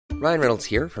Ryan Reynolds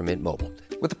here from Mint Mobile.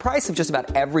 With the price of just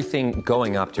about everything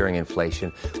going up during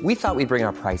inflation, we thought we'd bring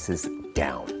our prices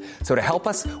down. So to help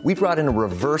us, we brought in a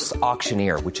reverse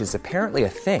auctioneer, which is apparently a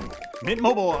thing. Mint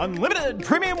Mobile Unlimited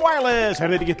Premium Wireless. How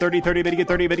to get 30, 30, bit to get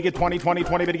 30, bit to get 20, 20,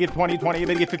 20, bit to get 20, 20,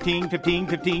 bit to get 15, 15,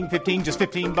 15, 15, just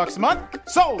 $15 a month?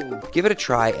 Sold! Give it a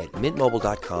try at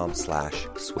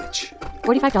mintmobile.com/switch.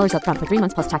 $45 up front for 3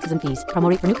 months plus taxes and fees. Promo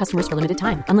rate for new customers for limited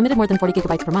time. Unlimited more than 40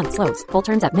 gigabytes per month. Slows full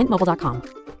terms at mintmobile.com.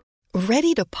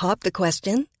 Ready to pop the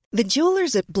question? The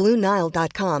jewelers at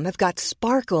BlueNile.com have got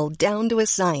sparkle down to a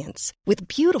science with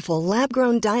beautiful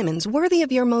lab-grown diamonds worthy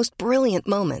of your most brilliant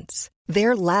moments.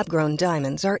 Their lab-grown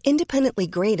diamonds are independently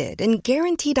graded and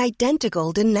guaranteed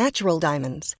identical to natural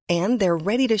diamonds, and they're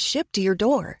ready to ship to your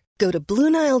door. Go to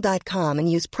BlueNile.com and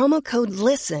use promo code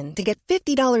LISTEN to get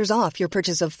 $50 off your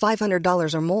purchase of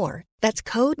 $500 or more. That's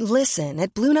code LISTEN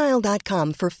at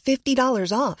BlueNile.com for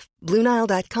 $50 off.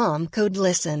 BlueNile.com, code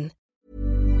LISTEN.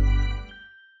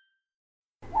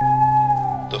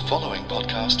 The following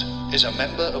podcast is a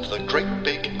member of the Great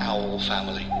Big Owl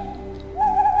family.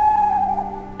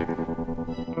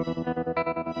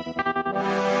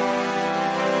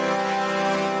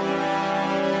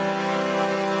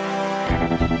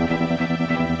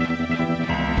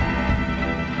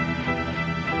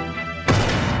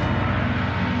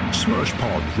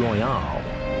 Smashpod Royale.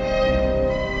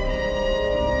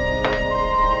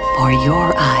 For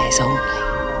your eyes only.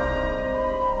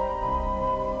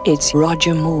 It's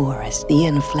Roger Moore as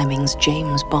Ian Fleming's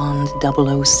James Bond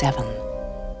 007.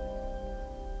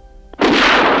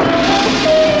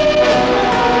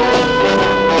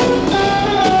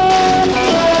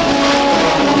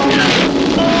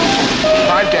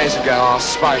 Our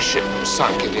spy ship was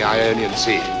sunk in the Ionian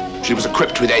Sea. She was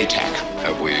equipped with ATAC.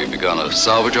 Have we begun a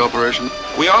salvage operation?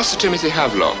 We asked Sir Timothy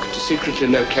Havelock to secretly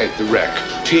locate the wreck.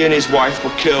 He and his wife were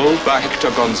killed by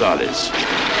Hector Gonzalez.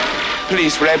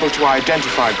 Police were able to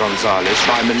identify Gonzalez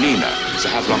by Melina, Sir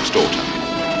Havelock's daughter.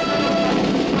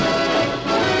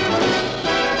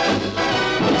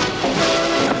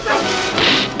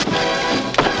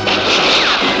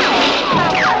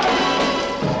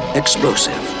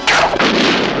 Explosive.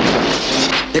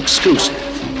 Exclusive.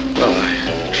 Well,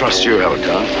 I trust you,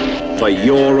 Elgar. For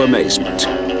your amazement,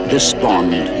 this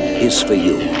Bond is for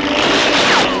you.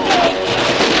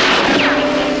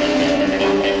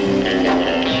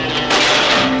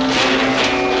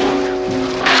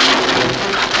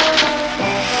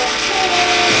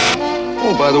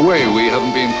 Oh, by the way, we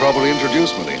haven't been properly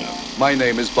introduced, Melina. My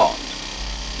name is Bond.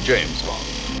 James Bond.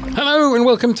 Hello and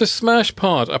welcome to Smash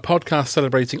Pod, a podcast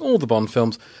celebrating all the Bond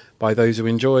films by those who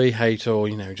enjoy, hate, or,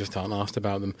 just aren't asked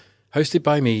about them. Hosted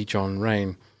by me, John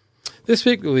Rain. This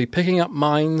week we'll be picking up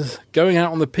mines, going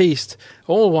out on the piste,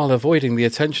 all while avoiding the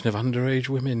attention of underage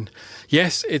women.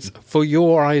 Yes, it's for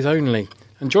your eyes only.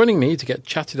 And joining me to get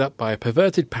chatted up by a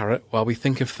perverted parrot while we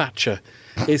think of Thatcher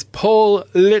is Paul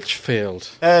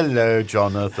Litchfield. Hello,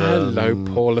 Jonathan. Hello,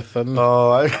 Paulathan.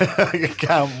 Oh, I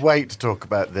can't wait to talk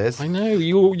about this. I know,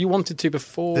 you wanted to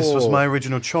before. This was my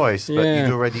original choice, but you'd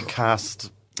already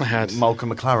cast Malcolm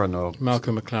McLaren.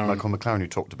 Malcolm McLaren, who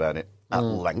talked about it at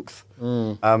length.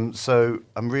 So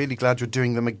I'm really glad you're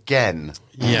doing them again.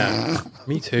 Yeah,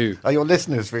 me too. Are your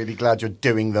listeners really glad you're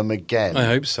doing them again? I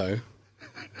hope so.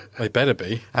 They better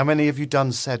be. How many have you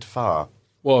done so far?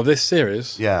 Well, this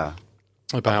series? Yeah.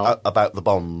 About the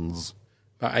Bonds.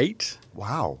 About 8.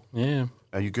 Wow. Yeah.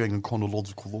 Are you going in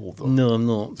chronological order? No, I'm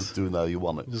not. Just doing how you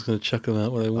want it. I'm just going to chuck them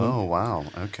out where they want. Oh, wow.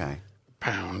 Okay.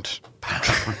 Pound.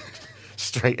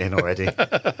 Straight in already.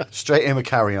 Straight in with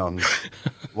Carry On.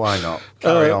 Why not?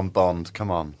 Carry on, Bond.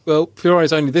 Come on. Well, for your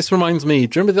eyes only, this reminds me,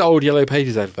 do you remember the old Yellow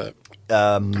Pages advert?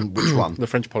 Which one? The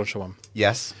French Polisher one.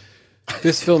 Yes.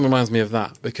 This film reminds me of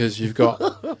that because you've got...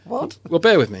 What? Well,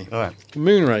 bear with me. All right.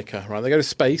 Moonraker, right? They go to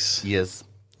space. Yes.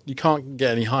 You can't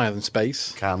get any higher than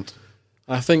space. Can't.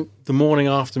 And I think the morning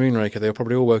after Moonraker, they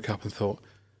probably all woke up and thought,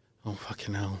 oh,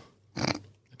 fucking hell.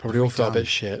 They probably all felt a bit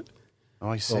shit. Oh,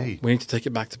 I see. Well, we need to take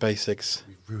it back to basics.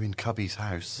 We ruined Cubby's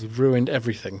house. We've ruined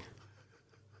everything.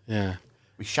 Yeah.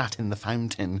 We shat in the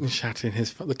fountain. We shat in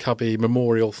the Cubby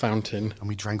memorial fountain. And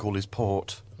we drank all his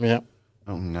port. Yeah.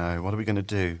 Oh, no. What are we going to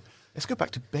do? Let's go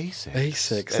back to basics.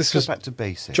 Basics. Let's go back to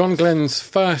basics. John Glenn's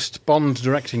first Bond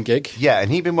directing gig. Yeah, and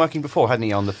he'd been working before, hadn't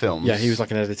he, on the films? Yeah, he was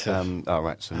like an editor.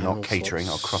 Right, so not catering.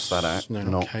 I'll cross that out. No,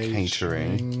 not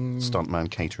catering.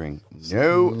 Stuntman catering.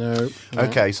 No. No.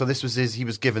 Okay, so this was he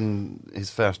was given his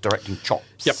first directing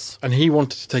chops. Yep, and he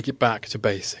wanted to take it back to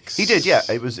basics. He did, yeah.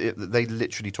 They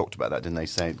literally talked about that, didn't they?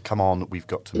 Saying, come on, we've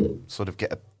got to sort of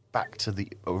get back to the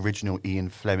original Ian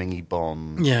Fleming-y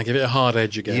Bond. Yeah, give it a hard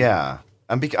edge again. Yeah.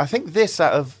 And I think this,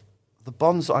 out of the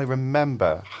Bonds I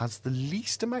remember has the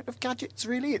least amount of gadgets,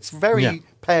 really. It's very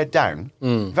pared down.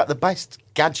 In fact, the best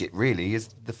gadget, really, is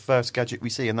the first gadget we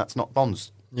see, and that's not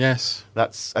Bond's. Yes.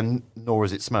 And nor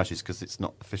is it Smashes, because it's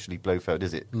not officially Blofeld,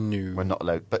 is it? No. We're not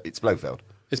allowed, but it's Blofeld.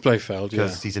 It's Blofeld,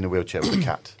 Because he's in a wheelchair with a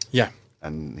cat. Yeah.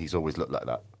 And he's always looked like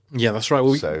that. Yeah, that's right.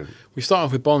 Well, we start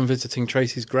off with Bond visiting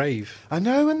Tracy's grave. I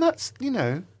know, and that's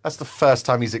the first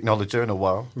time he's acknowledged her in a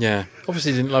while. Yeah.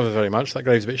 Obviously, he didn't love her very much. That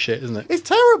grave's a bit shit, isn't it? It's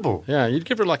terrible. Yeah, you'd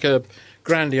give her like a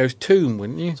grandiose tomb,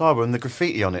 wouldn't you? It's horrible, and the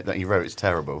graffiti on it that he wrote is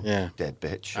terrible. Yeah. Dead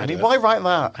bitch. Adder. I mean, why write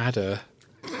that? Adder.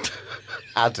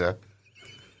 Adder.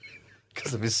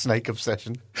 Because of his snake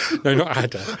obsession. No, not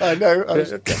Adder. I know.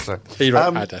 Sorry. He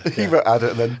wrote Adder. He wrote Adder,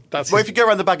 and then... if you go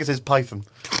around the back, it says Python.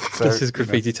 So, that's his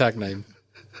graffiti tag name.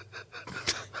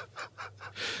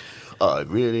 I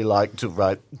really like to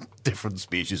write different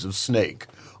species of snake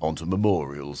onto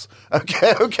memorials.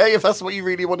 Okay, if that's what you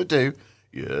really want to do.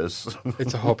 Yes.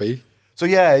 It's a hobby. So,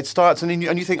 yeah, it starts, and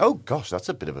you think, oh, gosh, that's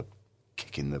a bit of a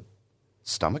kick in the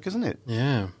stomach, isn't it?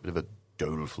 Yeah. Bit of a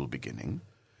doleful beginning.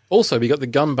 Also, we got the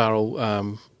gun barrel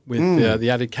with the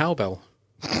added cowbell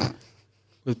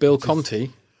with Bill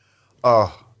Conti.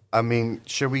 Oh, I mean,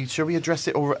 shall we address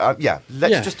it?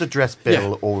 Let's just address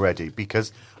Bill already,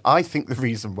 because I think the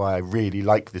reason why I really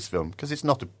like this film, because it's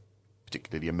not a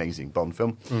particularly amazing Bond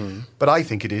film, but I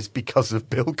think it is because of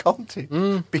Bill Conti.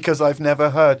 Because I've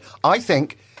never heard. I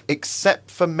think, except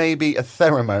for maybe a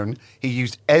theremin, he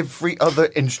used every other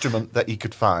instrument that he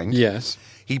could find. Yes.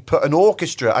 He put an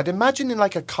orchestra, I'd imagine in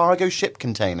like a cargo ship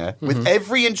container, with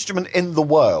every instrument in the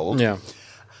world. Yeah.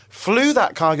 Flew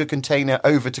that cargo container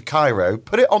over to Cairo,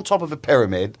 put it on top of a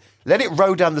pyramid, let it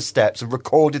roll down the steps, and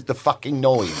recorded the fucking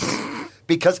noise.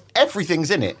 Because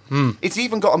everything's in it. It's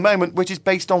even got a moment which is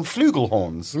based on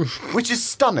flugelhorns, which is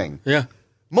stunning. Yeah.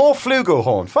 More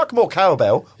flugelhorn. Fuck more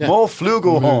cowbell. Yeah. More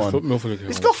flugelhorn. More flugelhorn.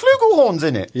 It's got flugelhorns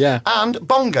in it. Yeah. And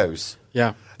bongos.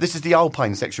 Yeah. This is the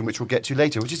Alpine section, which we'll get to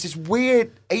later, which is this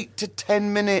weird 8 to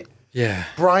 10 minute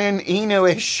Brian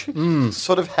Eno-ish,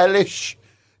 sort of hellish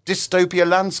dystopia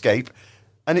landscape.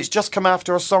 And it's just come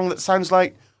after a song that sounds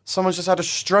like someone's just had a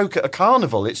stroke at a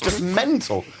carnival. It's just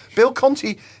mental. Bill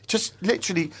Conti just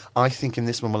literally, I think in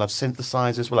this one we'll have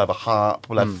synthesizers, we'll have a harp,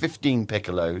 we'll have 15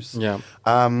 piccolos. Yeah.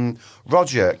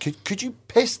 Roger, could you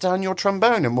piss down your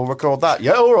trombone and we'll record that?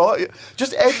 Yeah, all right.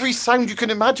 Just every sound you can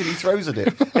imagine he throws at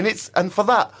it. And for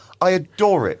that, I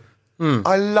adore it.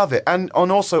 I love it. And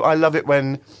also I love it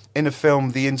when in a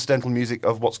film the incidental music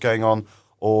of what's going on,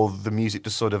 or the music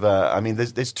just sort of,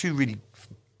 there's two really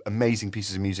amazing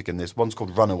pieces of music in this. One's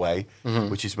called Runaway,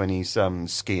 which is when he's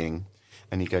skiing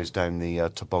and he goes down the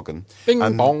toboggan. Bing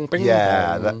bong, bing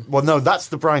bong. No, that's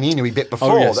the Brian Eno bit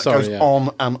before goes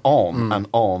on and on and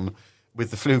on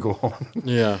with the flugelhorn.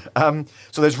 Yeah.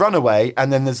 So there's Runaway,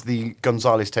 and then there's the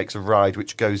Gonzales Takes a Ride,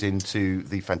 which goes into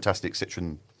the fantastic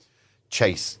Citroen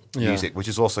Chase music, which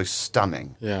is also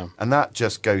stunning. Yeah. And that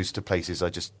just goes to places I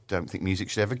just don't think music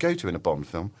should ever go to in a Bond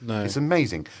film. No. It's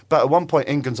amazing. But at one point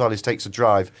in Gonzales Takes a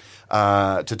Drive,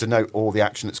 to denote all the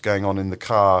action that's going on in the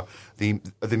car, the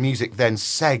music then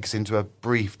segs into a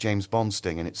brief James Bond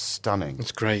sting, and it's stunning.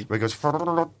 It's great. Where it goes...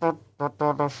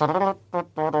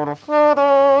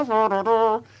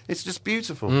 It's just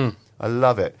beautiful. I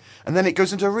love it. And then it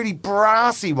goes into a really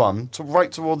brassy one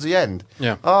right towards the end.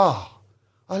 Yeah. Oh,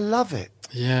 I love it.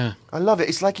 Yeah. I love it.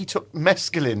 It's like he took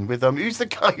mescaline with who's the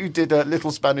guy who did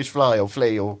Little Spanish Fly or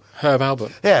Flea or Herb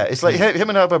Albert. Yeah, it's like him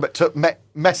and Herb Albert took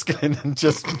mescaline and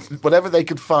just whatever they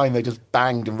could find, they just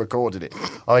banged and recorded it.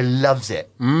 I loves it.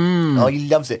 I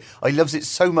loves it. I loves it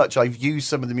so much. I've used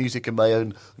some of the music in my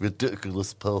own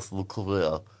ridiculous personal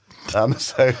career.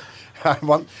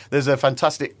 There's a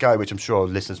fantastic guy, which I'm sure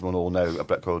listeners will all know, a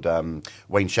bloke called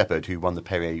Wayne Shepherd, who won the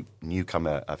Perrier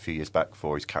Newcomer a few years back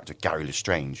for his character Gary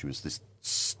Lestrange, who was this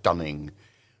stunning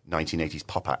 1980s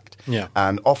pop act. Yeah.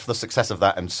 And off the success of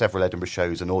that and several Edinburgh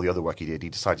shows and all the other work he did, he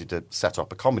decided to set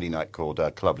up a comedy night called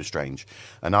Club Lestrange.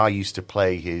 And I used to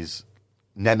play his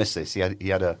nemesis. He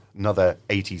had another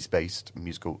 80s-based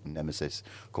musical nemesis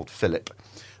called Philip.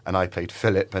 And I played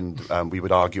Philip, and we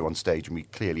would argue on stage, and we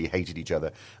clearly hated each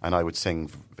other. And I would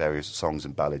sing various songs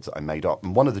and ballads that I made up.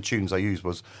 And one of the tunes I used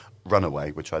was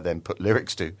Runaway, which I then put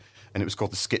lyrics to. And it was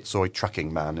called The Schizoid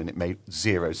Trucking Man, and it made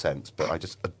zero sense, but I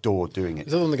just adored doing it.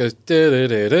 Is that the one that goes...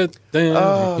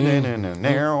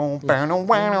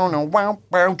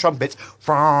 Trumpets.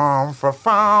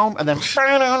 And then...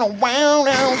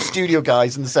 Studio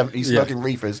guys in the 70s smoking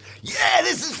reefers. Yeah,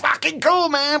 this is fucking cool,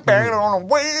 man.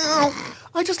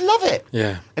 I just love it.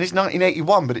 Yeah. And it's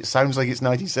 1981, but it sounds like it's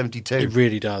 1972. It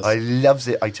really does. I loves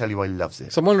it. I tell you, I loves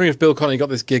it. So I'm wondering if Bill Conti got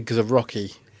this gig because of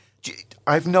Rocky.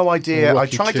 I have no idea. I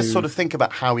Rocky tried to 2. sort of think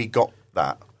about how he got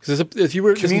that. Because if you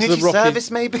were listening to Community the Rocky, service,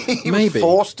 maybe? He was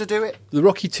forced to do it? The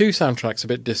Rocky 2 soundtrack's a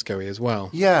bit disco-y as well.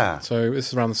 Yeah. So this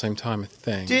is around the same time, I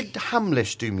think. Did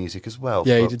Hamlish do music as well?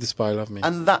 Yeah, he did The Spy Love Me.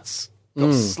 And that's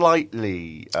got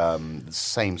slightly the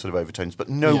same sort of overtones, but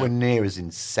nowhere near as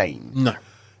insane. No.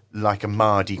 Like a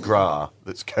Mardi Gras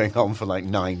that's going on for like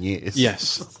 9 years.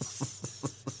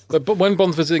 Yes. but when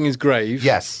Bond's visiting his grave,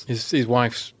 yes, his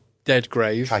wife's dead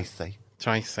grave. Tracy.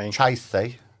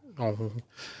 Oh.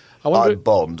 I'm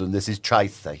Bond, and this is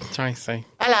Tracy. Tracy.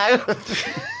 Hello.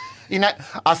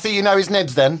 I see you know his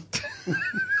nibs then.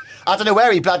 I don't know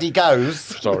where he bloody goes.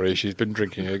 Sorry, she's been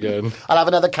drinking again. I'll have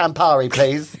another Campari,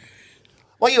 please.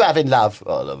 What are you having, love?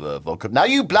 Oh, I'll have a vodka. No,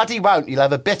 you bloody won't. You'll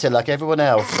have a bitter like everyone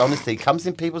else. Honestly, comes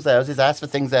in people's houses, asks for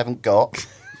things they haven't got.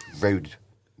 Rude.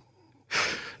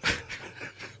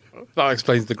 That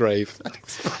explains the grave. That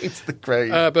explains the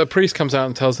grave. But a priest comes out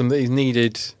and tells them that he's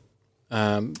needed.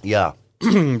 That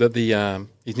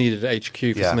he's needed at HQ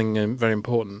for something very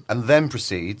important, and then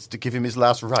proceeds to give him his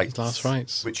last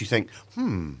rites. Which you think,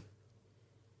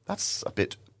 that's a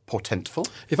bit portentful.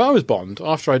 If I was Bond,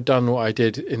 after I'd done what I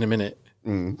did in a minute,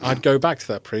 I'd go back to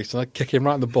that priest and I'd kick him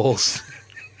right in the balls.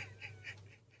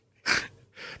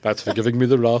 That's for giving me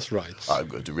the last rites. I'm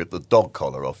going to rip the dog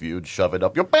collar off you and shove it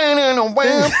up your...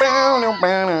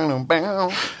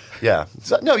 Yeah.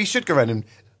 So, no, you should go around and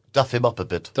duff him up a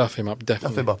bit. Duff him up,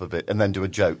 definitely. Duff him up a bit, and then do a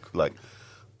joke like,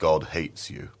 God hates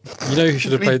you. You know who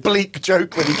should have played... bleak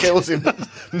joke when he kills him.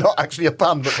 Not actually a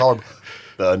pun, but horrible.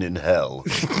 Burn in hell.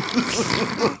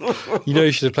 You know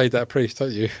you should have played that priest,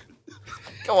 don't you?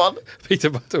 Go on.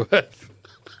 Peter Butterworth.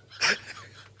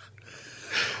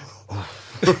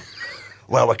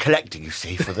 Well, we're collecting, you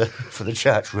see, for the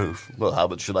church roof. Well, how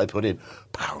much should I put in?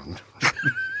 £1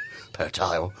 per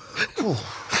tile.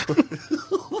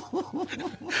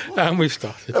 And we've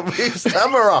started.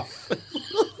 And we're off.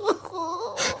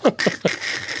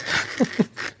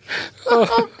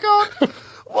 Oh, God.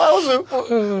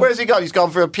 Where's he gone? He's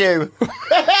gone for a pew.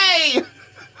 Hey!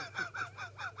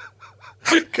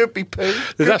 Could be poo.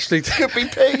 Could be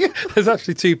pee. There's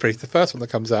actually two priests. The first one that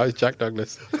comes out is Jack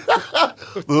Douglas.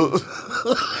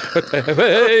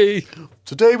 Hey!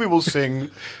 Today we will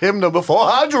sing hymn number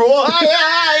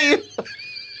 400.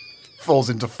 Falls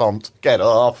into font. Get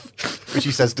off. Which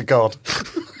he says to God.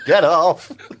 Get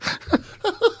off.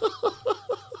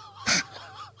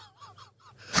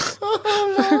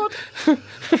 Oh, Lord.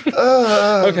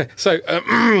 Okay, so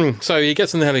he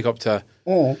gets in the helicopter.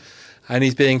 And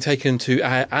he's being taken to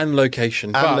an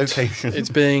location. He's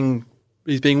being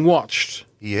watched.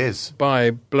 He is.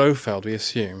 By Blofeld, we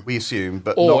assume.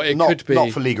 But or could be,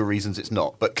 not for legal reasons it's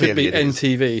not, but clearly it is.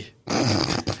 Could be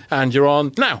NTV. And you're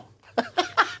on now.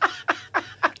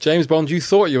 James Bond, you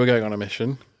thought you were going on a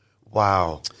mission.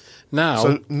 Wow. Now...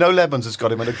 So Noel Edmonds has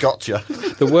got him at a gotcha.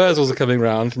 The Wurzels are coming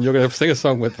round and you're going to sing a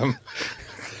song with them.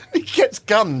 He gets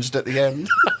gunged at the end.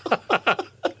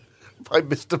 By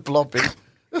Mr. Blobby.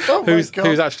 Oh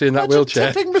who's actually in that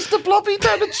wheelchair. Tipping Mr. Blobby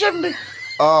down the chimney.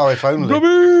 Oh, if only.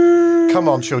 Blobby! Come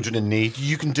on, children in need.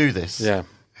 You can do this. Yeah.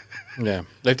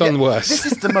 They've done worse. This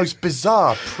is the most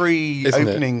bizarre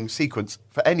pre-opening sequence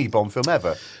for any Bond film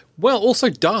ever. Well, also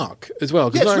dark as well.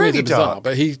 Yeah, it's really bizarre, dark.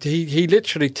 But he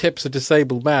literally tips a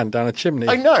disabled man down a chimney.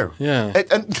 I know. Yeah.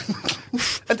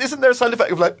 And isn't there a sound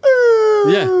effect of like...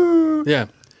 Yeah.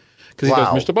 Because he goes,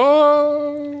 Mr.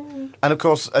 Bond. And of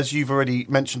course, as you've already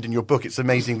mentioned in your book, it's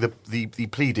amazing the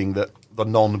pleading that the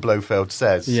non-Blofeld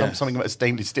says. Yeah. Something about a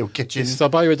stainless steel kitchen. I'll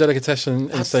buy you a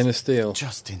delicatessen in stainless steel.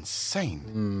 Just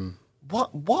insane.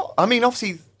 What? I mean,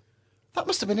 obviously, that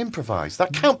must have been improvised.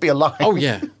 That can't be a lie. Oh,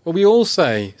 yeah. Well, we all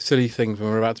say silly things when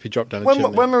we're about to be dropped down a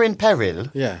chimney. When we're in peril.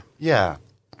 Yeah. Yeah.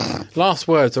 Last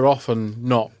words are often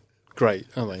not great,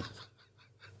 aren't they?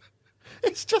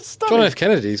 It's just stunning. John F.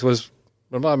 Kennedy's was,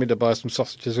 remind me to buy some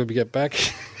sausages when we get back.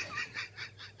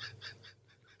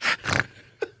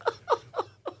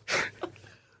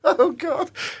 Oh,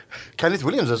 God. Kenneth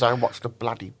Williams as I watched a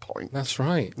bloody point. That's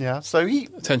right. Yeah, so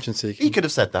attention seeking. He could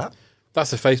have said that.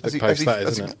 That's a Facebook post,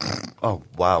 isn't it? Oh,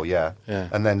 wow, yeah.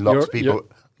 And then lots of people...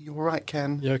 You're all right,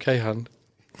 Ken? You okay, hun?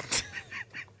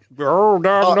 Oh,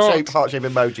 no, heart-shaped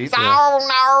emojis. Yeah.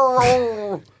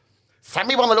 Oh, no! Send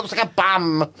me one that looks like a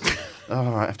bum.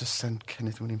 All right, I have to send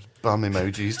Kenneth Williams bum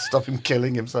emojis to stop him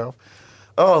killing himself.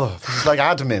 Oh, this is like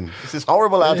admin. This is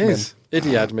horrible admin. It is.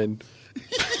 Idiot admin.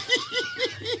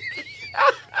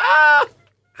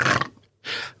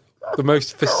 The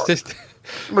most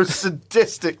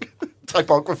sadistic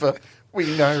typographer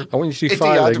we know. I want you to do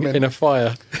filing in a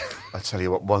fire. I tell you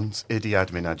what, once Idi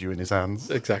Admin had you in his hands.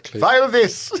 Exactly. File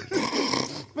this!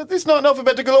 But it's not in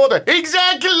alphabetical order.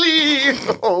 Exactly!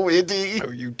 Oh, Eddie. Oh,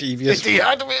 you devious. Eddie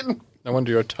Admin. No wonder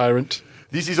you're a tyrant.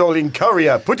 This is all in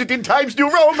Courier. Put it in Times New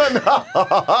Roman. Ha, ha,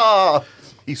 ha, ha.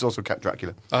 He's also Count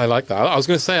Dracula. I like that. I was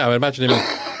going to say, I imagine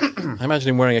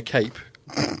him wearing a cape.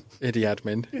 Eddie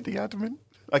Admin. Eddie Admin.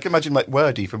 I can imagine like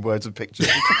Wordy from Words and Pictures.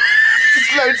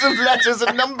 Just loads of letters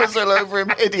and numbers all over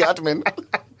him. Eddie Admin.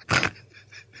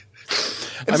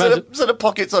 Instead of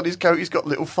pockets on his coat, he's got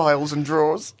little files and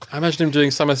drawers. I imagine him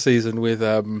doing summer season with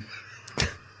that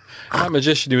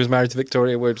magician who was married to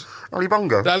Victoria Wood. Ali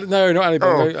Bongo? No, not Ali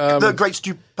Bongo. The Great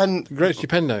Stupendo. Great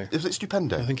Stupendo. Is it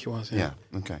Stupendo? I think it was, yeah.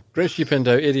 Okay. Great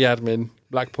Stupendo, Eddie Admin,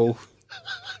 Blackpool.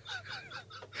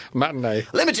 Matinee.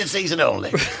 Limited season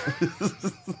only.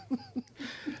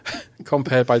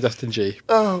 Compared by Dustin G.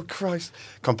 Oh, Christ.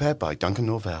 Compared by Duncan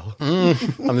Norvell.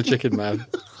 I'm the Chicken Man.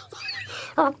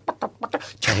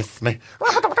 Chase me.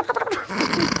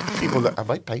 People look, have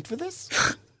I paid for this?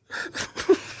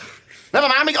 Never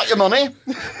mind, we got your money.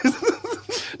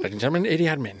 Ladies and gentlemen, Eddie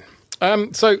Admin.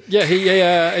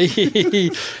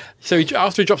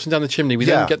 After he drops him down the chimney, we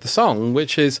then get the song,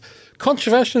 which is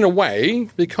controversial in a way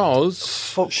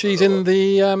because she's in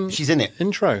the she's in it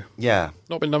intro. Yeah,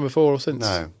 not been done before or since.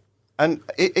 No, and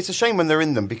it's a shame when they're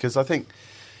in them because I think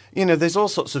there's all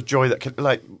sorts of joy that could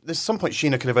there's some point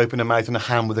Sheena could have opened her mouth and a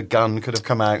hand with a gun could have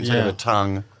come out instead of a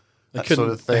tongue. That sort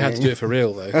of thing. They had to do it for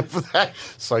real, though.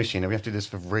 Sorry, Sheena, we have to do this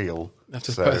for real. You have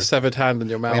to put a severed hand in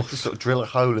your mouth. We have to sort of drill a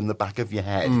hole in the back of your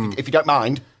head, if you don't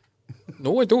mind.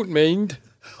 No, I don't mind.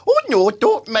 Oh, no,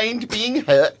 don't mind being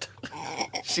hurt,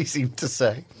 she seemed to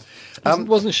say.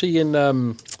 Wasn't she in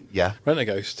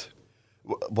Rent-A-Ghost?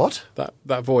 What?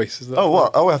 That voice. Is that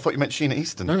what? Oh, I thought you meant Sheena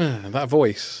Easton. No, that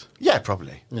voice. Yeah,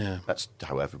 probably. Yeah. That's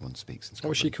how everyone speaks in Scotland.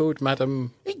 What was she called?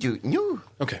 Madam? I don't know.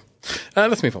 Okay.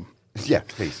 Let's move on. Yeah,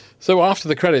 please. So after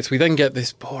the credits, we then get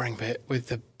this boring bit with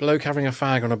the bloke having a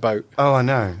fag on a boat. Oh, I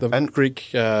know. The Greek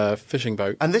fishing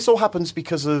boat. And this all happens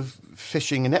because of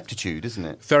fishing ineptitude, isn't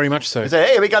it? Very much so.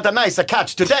 Hey, we got a nicer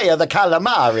catch today of the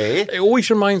calamari. It always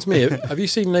reminds me of, have you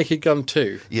seen Naked Gun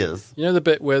 2? Yes. You know the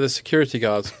bit where the security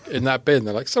guards in that bin,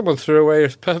 they're like, someone threw away a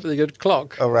perfectly good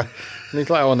clock. Oh, right. And he's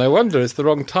like, oh, no wonder, it's the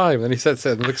wrong time. And he sets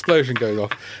it and an explosion goes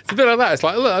off. It's a bit like that. It's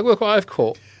like, look what I've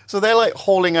caught. So they're like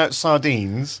hauling out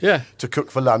sardines to cook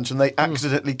for lunch and they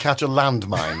accidentally catch a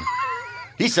landmine.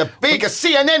 He's a big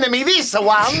sea anemone, this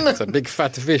one. It's a big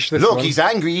fat fish, this Look, one. he's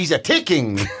angry, he's a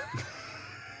ticking.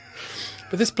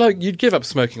 But this bloke, you'd give up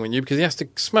smoking, wouldn't you? Because he has to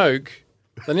smoke,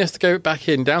 then he has to go back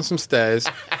in, down some stairs,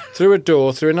 through a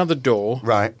door, through another door.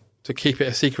 Right. To keep it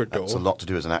a secret door. That's a lot to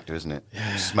do as an actor, isn't it?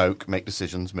 Yeah. Smoke, make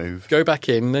decisions, move. Go back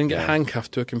in, then get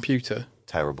handcuffed to a computer.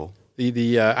 Terrible.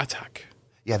 The attack.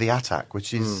 Yeah, the attack,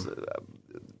 which is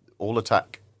all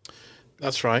attack.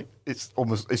 That's right. It's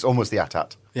almost the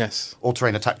AT-AT. Yes. All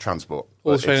terrain attack transport.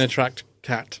 All terrain attract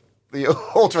cat. The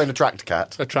all terrain attract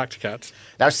cat. Attract cat.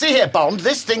 Now see here, Bond.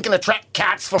 This thing can attract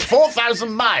cats for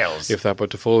 4,000 miles. If that were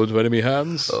to fall into enemy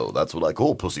hands. Oh, that's what I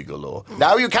call pussy galore.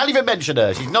 Now you can't even mention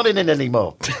her. She's not in it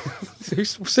anymore.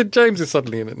 Sid James is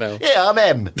suddenly in it now. Yeah, I'm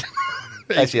M.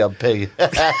 Actually, I'm P.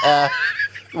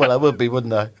 Well, I would be,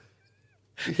 wouldn't I?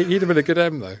 He'd have been a good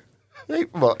M, though.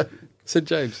 What? Sid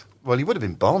James. Well, he would have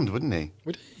been Bond, wouldn't he?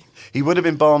 Would he? He would have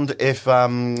been Bond if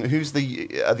who's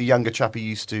the younger chap who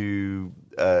used to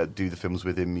do the films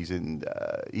with him? He's in.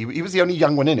 He was the only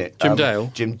young one in it. Jim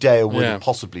Dale. Jim Dale would have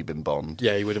possibly been Bond.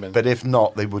 Yeah, he would have been. But if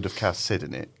not, they would have cast Sid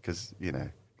in it because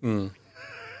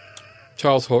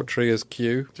Charles Hawtrey as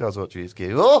Q. Charles Hawtrey as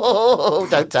Q. Oh,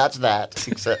 don't touch that,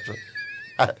 etc.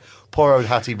 Poor old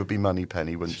Hattie would be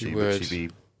Moneypenny, wouldn't she? Would.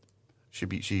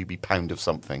 She'd be pound of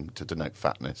something to denote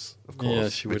fatness, of course. Yeah,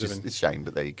 she would have been. It's a shame,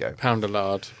 but there you go. Pound of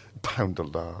lard. Pound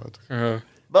of lard.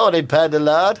 Morning, pound of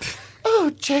lard.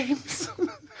 Oh, James.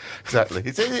 Exactly.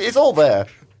 It's all there.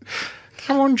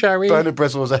 Come on, Jerry. Bernard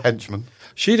Breswell was a henchman.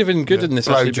 She'd have been good in this,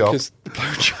 actually, because...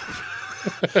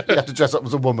 Blowjob. You have to dress up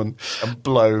as a woman and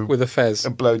blow... With a fez.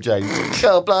 And blow James.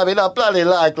 Oh, blimey, not bloody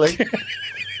likely.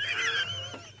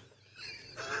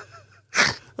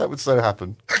 That would so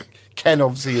happen. Ken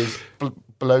obviously is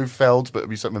Blofeld, but it'd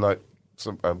be something like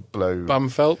blow...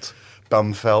 Bumfelt?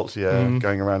 Bumfelt, yeah.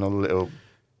 Going around on a little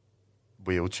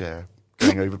wheelchair,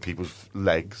 going over people's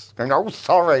legs, going, oh,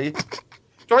 sorry. Do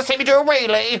you want to see me do a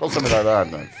wheelie? Or something like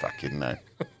that. No, fucking no.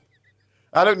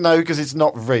 I don't know because it's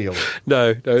not real.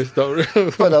 No, it's not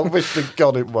real. But I wish to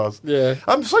God it was. Yeah.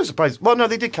 I'm so surprised. Well, no,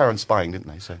 they did carry on spying, didn't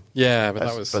they? So yeah, but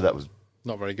that was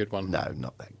not a very good one. No,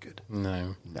 not that good.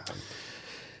 No.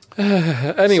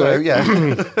 Anyway. So,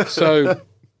 yeah. So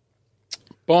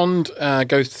Bond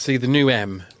goes to see the new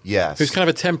M, Yes. Who's kind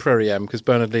of a temporary M because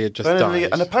Bernard Lee had just died.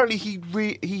 And apparently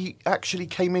he actually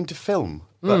came into film,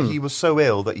 but he was so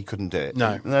ill that he couldn't do it.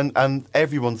 No. And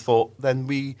everyone thought, then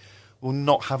we will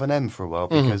not have an M for a while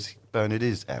because Bernard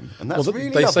is M. And that's really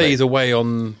They lovely. say he's away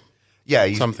on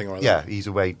he's, something or other. Yeah, he's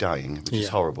away dying, which is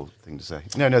a horrible thing to say.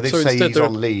 No, they So say instead he's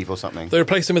on leave or something. They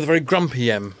replaced him with a very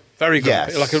grumpy M. Very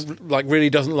grumpy. Yes. Like really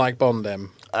doesn't like Bond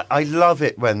M. I love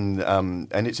it when,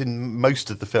 and it's in most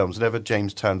of the films, whenever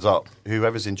James turns up,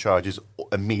 whoever's in charge is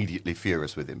immediately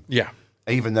furious with him. Yeah.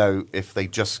 Even though if they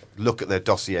just look at their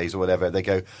dossiers or whatever, they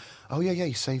go, oh, yeah,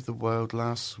 you saved the world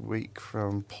last week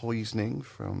from poisoning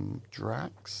from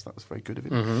Drax. That was very good of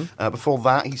him. Before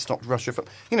that, he stopped Russia from...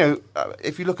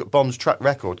 if you look at Bond's track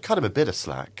record, cut him a bit of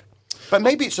slack. But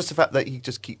maybe it's just the fact that he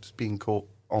just keeps being caught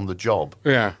on the job.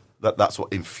 Yeah. That's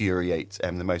what infuriates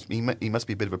M the most. He must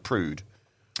be a bit of a prude.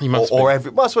 He must be. Well,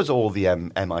 I suppose all the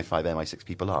MI5, MI6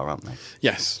 people are, aren't they?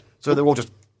 Yes. So they're all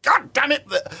just, God damn it!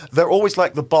 They're always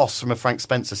like the boss from a Frank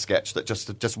Spencer sketch that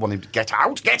just want him to get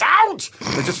out!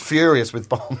 They're just furious with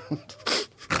Bond.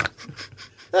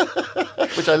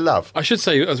 Which I love. I should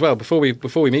say as well, before we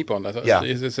meet Bond,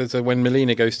 it's when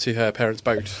Melina goes to her parents'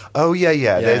 boat. Oh,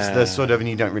 yeah. There's sort of, and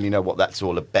you don't really know what that's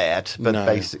all about, but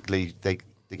basically they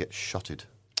get shotted.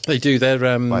 They do. They're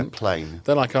by a plane.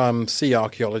 They're like sea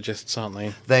archaeologists, aren't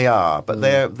they? They are, but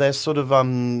they're sort of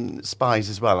spies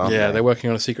as well, aren't they? Yeah, they're working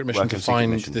on a secret mission to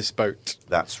find this boat.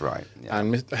 That's right. Yeah.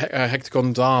 And Hector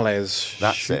Gonzalez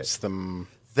shoots them.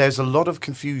 There's a lot of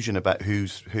confusion about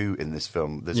who's who in this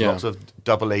film. There's lots of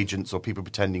double agents or people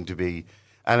pretending to be...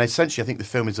 And essentially, I think the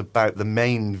film is about the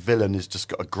main villain has just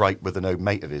got a gripe with an old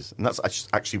mate of his. And that's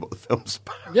actually what the film's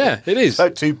about. Yeah, it is.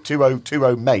 It's about two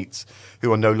old mates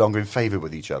who are no longer in favour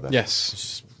with each other. Yes.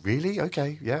 Just, really?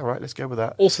 Okay. Yeah, right, let's go with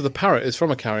that. Also, the parrot is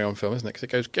from a Carry On film, isn't it? Because it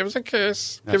goes, give us a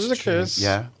kiss, give us a kiss.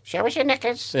 Yeah. Show us your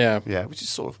knickers. Yeah. Yeah, which is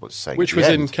sort of what's saying. Which was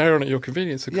in Carry On at Your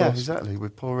Convenience, of course. Yeah, exactly,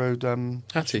 with poor old...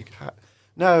 Hattie.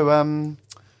 No,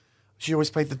 she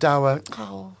always played the dower.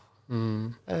 Oh.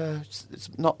 It's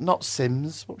not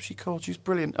Sims. What was she called? She was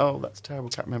brilliant. Oh, that's terrible.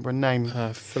 Can't remember her name.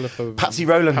 Philippa. Patsy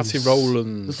Rowlands. Patsy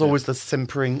Rowlands. There's always the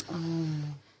simpering.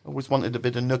 Always wanted a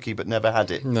bit of nookie, but never had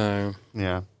it. No.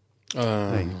 Yeah.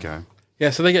 There you go. Yeah,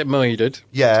 so they get murdered.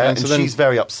 Yeah, and so she's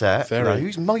very upset. Very.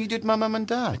 Who's murdered my mum and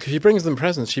dad? Because she brings them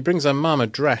presents. She brings her mum a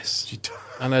dress.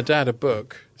 And her dad a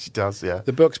book. She does, yeah.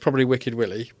 The book's probably Wicked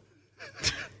Willie.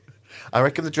 I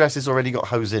reckon the dress has already got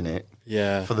holes in it.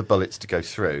 Yeah. For the bullets to go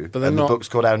through. But the book's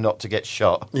called How Not to Get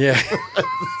Shot. Yeah.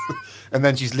 And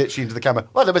then she's literally into the camera.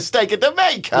 What a mistake to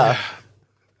make her!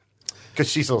 Because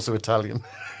she's also Italian.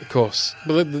 Of course.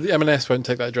 But the M&S won't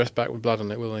take that dress back with blood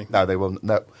on it, will they? No, they won't.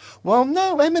 No. Well,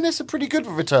 no, M&S are pretty good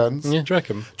with returns. Yeah, do you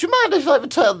reckon? Do you mind if I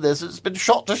return this? It's been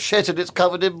shot to shit and it's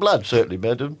covered in blood. Certainly,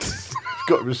 madam.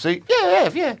 Got a receipt? Yeah, I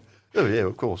have, yeah. Oh, yeah,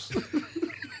 of course.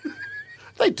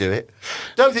 They do it.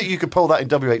 Don't think you could pull that in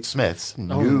W.H. Smith's.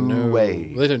 No way.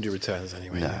 Well, they don't do returns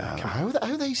anyway. No. How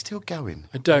are they still going?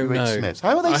 I don't know. Smith's?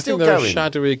 How are they still think they're going? A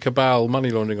shadowy cabal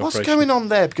money laundering What's operation. going on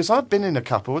there? Because I've been in a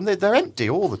couple and they're empty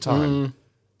all the time.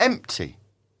 Empty.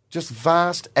 Just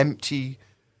vast, empty,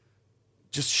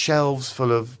 just shelves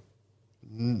full of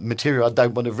material I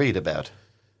don't want to read about.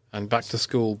 And back to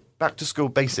school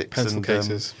basics. Pencil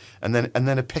cases. And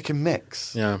then a pick and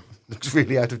mix. Yeah. Looks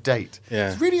really out of date.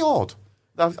 Yeah. It's really odd.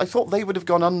 I thought they would have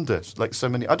gone under, like so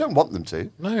many. I don't want them to.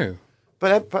 No.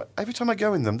 But every time I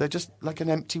go in them, they're just like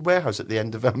an empty warehouse at the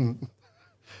end of Raiders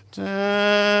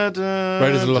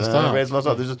of the Lost Ark. Raiders of the Lost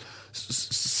Ark. They're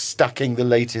just stacking the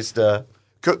latest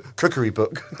cookery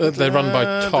book. They're run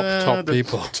by top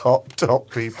people.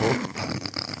 Top people.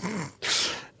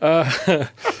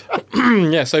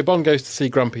 Yeah, so Bond goes to see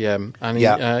Grumpy M, and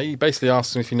he basically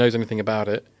asks him if he knows anything about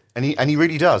it. And he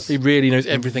really does. He really knows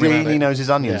everything about it. He really knows his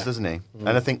onions, doesn't he? And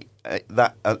I think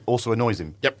that also annoys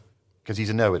him. Yep. Because he's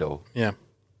a know-it-all. Yeah.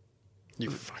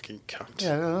 You fucking cunt.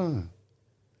 Yeah.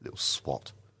 Little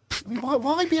swat. I mean,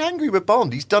 why be angry with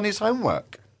Bond? He's done his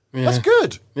homework. Yeah. That's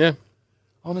good. Yeah.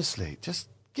 Honestly, just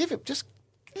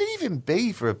leave him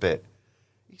be for a bit.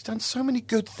 He's done so many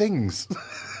good things.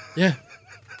 Yeah.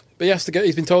 But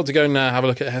he's been told to go and have a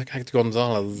look at Hector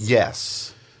Gonzalez.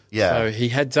 Yes. Yeah. So he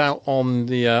heads out on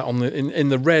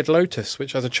the Red Lotus,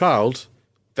 which as a child,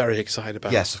 very excited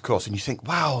about. Yes, of course. And you think,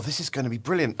 wow, this is going to be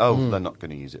brilliant. Oh, they're not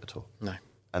going to use it at all. No.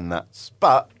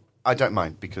 But I don't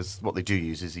mind because what they do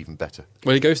use is even better.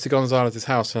 Well, he goes to Gonzalez's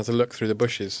house and has a look through the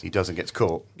bushes. He doesn't get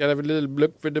caught. Got to have a little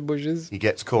look through the bushes. He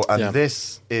gets caught. And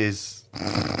this is...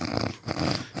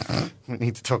 we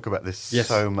need to talk about this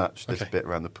so much, this bit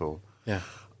around the pool. Yeah.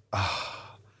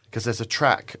 Because there's a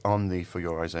track on the For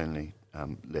Your Eyes Only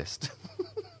list.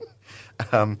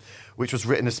 which was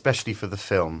written especially for the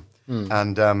film.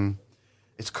 And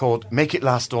it's called Make It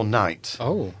Last All Night.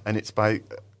 Oh. And it's by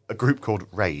a group called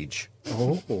Rage.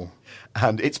 Oh.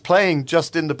 And it's playing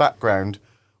just in the background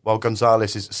while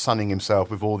Gonzalez is sunning himself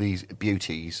with all these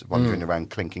beauties wandering around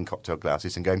clinking cocktail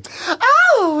glasses and going,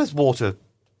 "Oh!" as water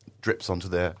drips into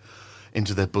their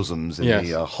bosoms in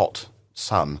the hot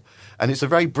sun. And it's a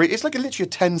very brief, it's like literally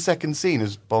a 10-second scene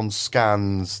as Bond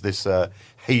scans this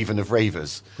haven of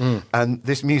ravers. And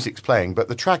this music's playing, but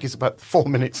the track is about 4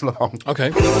 minutes long.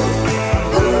 Okay.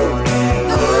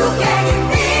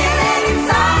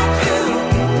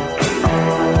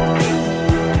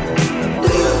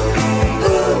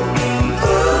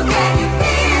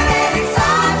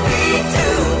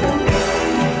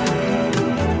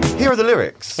 Here are the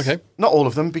lyrics. Okay. Not all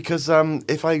of them, because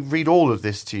if I read all of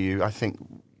this to you, I think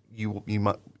you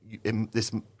might.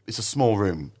 It's a small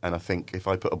room, and I think if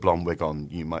I put a blonde wig on,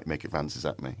 you might make advances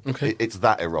at me. Okay. It's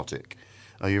that erotic.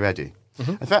 Are you ready?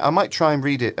 In fact, I might try and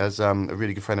read it as a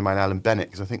really good friend of mine, Alan Bennett,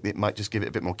 because I think it might just give it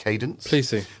a bit more cadence. Please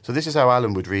do. So this is how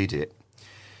Alan would read it.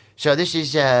 So this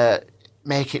is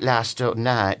Make It Last All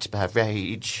Night by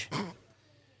Rage.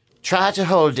 Try to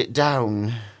hold it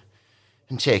down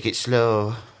and take it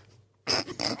slow.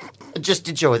 Just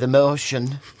enjoy the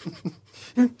motion.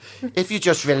 If you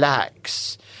just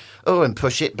relax, and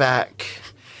push it back,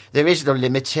 there is no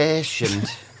limitation.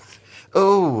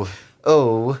 Can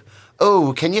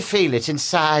you feel it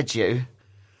inside you?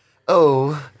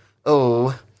 Can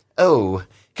you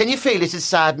feel it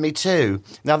inside me too?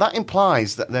 Now that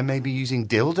implies that they may be using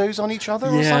dildos on each other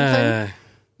or something.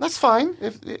 That's fine,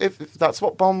 if that's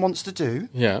what Bond wants to do.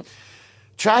 Yeah.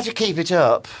 Try to keep it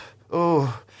up.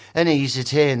 And ease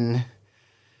it in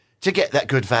to get that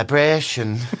good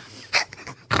vibration.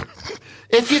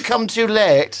 If you come too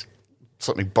late,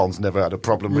 something Bond's never had a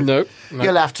problem with, no.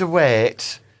 You'll have to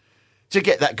wait to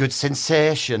get that good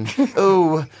sensation. Can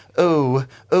you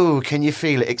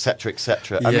feel it, etc.,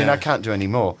 etc. I mean, I can't do any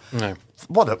more. No.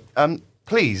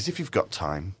 Please, if you've got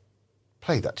time,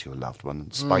 play that to your loved one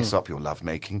and spice up your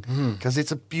lovemaking, because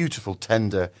it's a beautiful,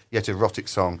 tender, yet erotic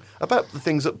song about the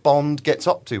things that Bond gets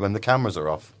up to when the cameras are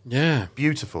off. Yeah.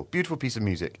 Beautiful, beautiful piece of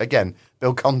music. Again,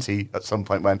 Bill Conti at some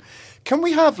point went, can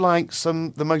we have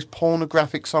the most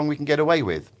pornographic song we can get away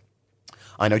with?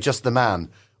 I know Just the Man,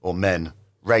 or Men,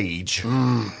 Rage.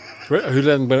 Who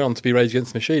then went on to be Rage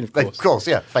Against the Machine, of course. Of course,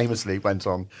 yeah, famously went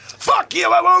on, "Fuck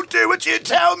you, I won't do what you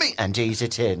tell me," and ease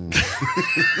it in.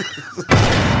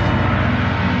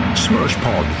 Smash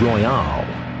Pod Royale.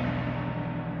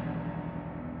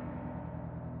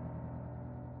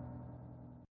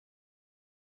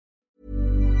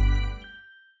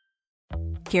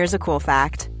 Here's a cool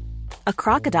fact. A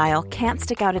crocodile can't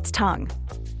stick out its tongue.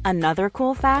 Another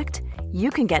cool fact, you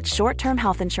can get short-term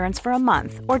health insurance for a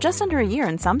month or just under a year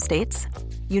in some states.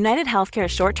 United Healthcare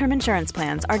short-term insurance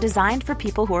plans are designed for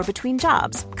people who are between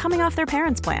jobs, coming off their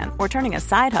parents' plan, or turning a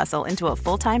side hustle into a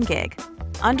full-time gig.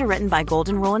 Underwritten by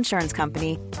Golden Rule Insurance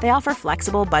Company, they offer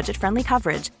flexible, budget-friendly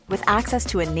coverage with access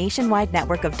to a nationwide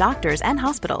network of doctors and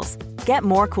hospitals. Get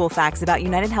more cool facts about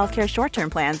United Healthcare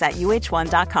short-term plans at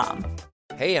uh1.com.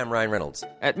 Hey, I'm Ryan Reynolds.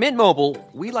 At Mint Mobile,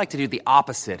 we like to do the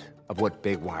opposite of what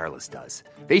Big Wireless does.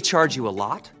 They charge you a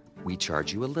lot, we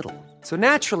charge you a little. So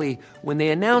naturally, when they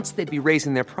announced they'd be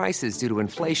raising their prices due to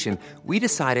inflation, we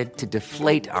decided to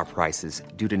deflate our prices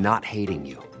due to not hating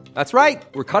you. That's right.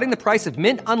 We're cutting the price of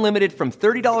Mint Unlimited from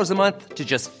 $30 a month to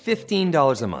just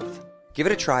 $15 a month. Give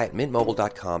it a try at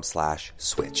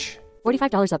mintmobile.com/switch.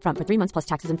 $45 up front for 3 months plus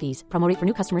taxes and fees. Promo rate for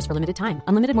new customers for limited time.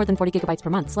 Unlimited more than 40 gigabytes per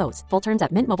month. Slows full terms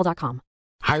at mintmobile.com.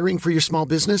 Hiring for your small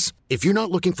business? If you're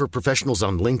not looking for professionals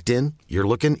on LinkedIn, you're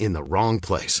looking in the wrong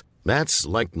place. That's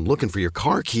like looking for your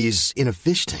car keys in a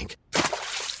fish tank.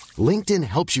 LinkedIn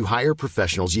helps you hire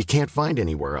professionals you can't find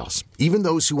anywhere else, even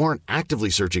those who aren't actively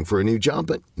searching for a new job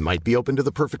but might be open to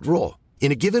the perfect role.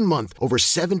 In a given month, over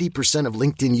 70% of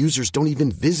LinkedIn users don't even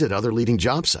visit other leading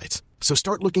job sites. So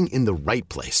start looking in the right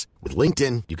place. With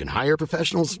LinkedIn, you can hire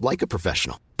professionals like a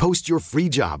professional. Post your free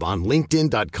job on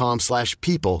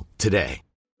linkedin.com/people today.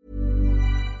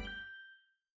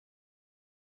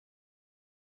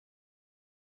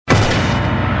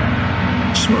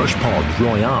 Smash Pod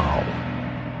Royale.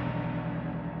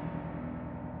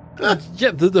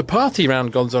 The party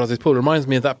around Gonzalez's pool reminds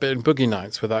me of that bit in Boogie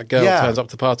Nights where that girl turns up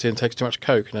to the party and takes too much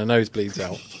coke and her nose bleeds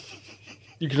out.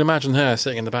 You can imagine her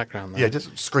sitting in the background there. Yeah,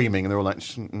 just screaming, and they're all like,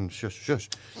 shush, shush.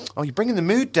 Oh, you're bringing the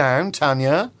mood down,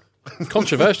 Tanya.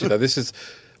 Controversially, though, this is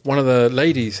one of the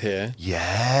ladies here.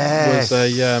 Yes. Was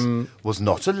was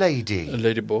not a lady. A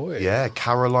lady boy. Yeah,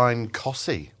 Caroline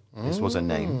Cossey. This was her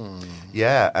name.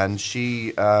 Yeah, and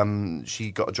she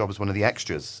got a job as one of the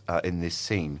extras in this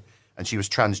scene, and she was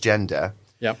transgender.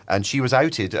 Yep. And she was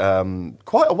outed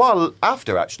quite a while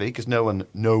after, actually, because no one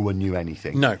knew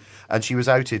anything. No. And she was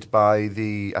outed by I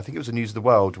think it was the News of the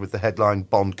World with the headline,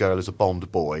 "Bond girl is a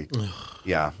Bond boy."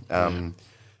 Yeah.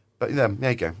 But yeah,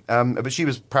 there you go. But she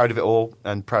was proud of it all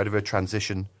and proud of her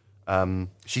transition.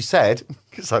 She said,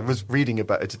 because I was reading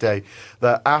about it today,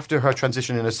 that after her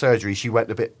transition in her surgery, she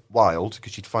went a bit wild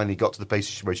because she'd finally got to the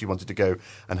place where she wanted to go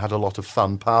and had a lot of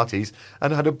fun parties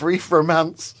and had a brief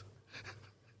romance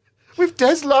with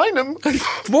Des Lynam.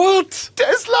 What? Des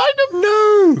Lynam?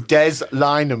 No. Des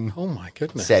Lynam. Oh, my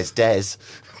goodness. Says Des.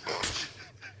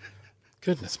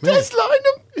 Goodness me. Des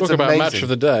Lynam. Talk about match of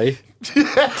the day.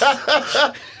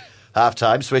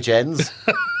 Half-time, switch ends.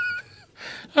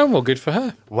 Oh, well, good for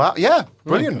her. Wow, yeah,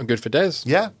 brilliant. Well, good for Des.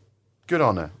 Yeah, good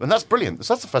on her. And that's brilliant.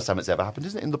 So that's the first time it's ever happened,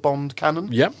 isn't it, in the Bond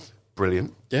canon? Yep.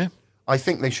 Brilliant. Yeah. I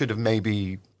think they should have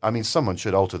someone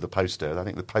should alter the poster. I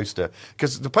think the poster,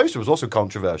 because the poster was also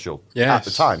controversial at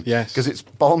the time. Yes. Because it's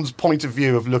Bond's point of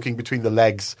view of looking between the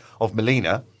legs of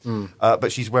Melina,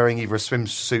 but she's wearing either a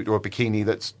swimsuit or a bikini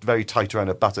that's very tight around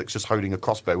her buttocks, just holding a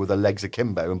crossbow with her legs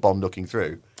akimbo and Bond looking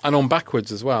through. And on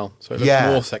backwards as well, so it looks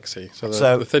more sexy. So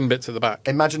the thin bits at the back.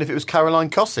 Imagine if it was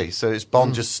Caroline Cossey, so it's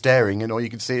Bond just staring and all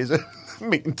you can see is a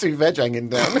meat and two veg hanging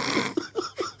down.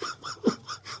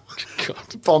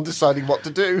 God. Bond deciding what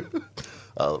to do.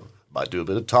 Oh, might do a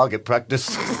bit of target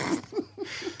practice.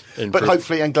 But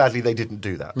hopefully and gladly they didn't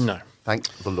do that. No. Thank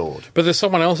the Lord. But there's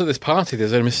someone else at this party.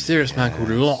 There's a mysterious man called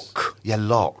Locke. Yeah,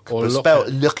 Locke. Or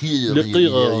spelled Locke.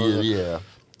 Yeah.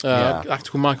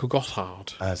 Actor called Michael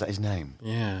Gothard. Is that his name?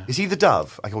 Yeah. Is he the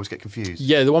dove? I always get confused.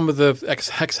 Yeah, the one with the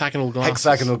hexagonal glasses.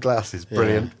 Hexagonal glasses.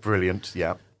 Brilliant, brilliant,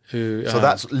 yeah. So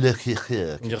that's he's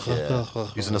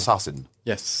an assassin.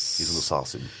 Yes. He's an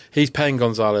assassin. He's paying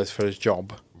Gonzalez for his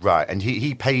job. Right, and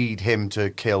he paid him to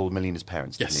kill Melina's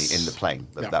parents, didn't he, in the plane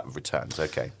that returns.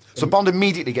 Okay. So Bond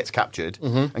immediately gets captured,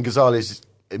 and Gonzalez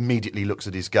immediately looks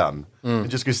at his gun and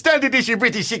just goes, "Standard issue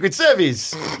British Secret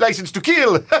Service, license to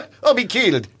kill, I'll be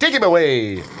killed, take him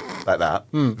away." Like that.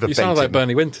 You sound like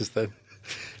Bernie Winters then.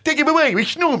 Take him away with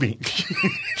Schnorbit.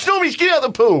 Schnorbit, get out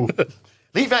of the pool.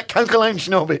 Leave that Cocaline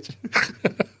Schnorbit.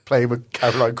 Playing with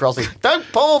Caroline Crossing. Don't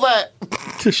pull that.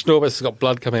 Schnorbit's got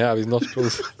blood coming out of his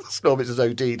nostrils. Schnorbit's has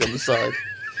OD'd on the side.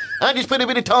 I just put a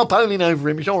bit of tarpaulin over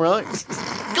him. It's all right.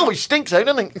 God, he stinks out,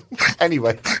 doesn't he?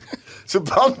 Anyway, so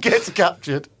Bond gets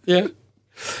captured. Yeah.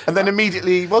 And then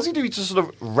immediately, what does he do? He just sort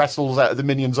of wrestles out of the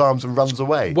minion's arms and runs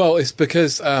away. Well, it's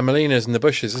because Melina's in the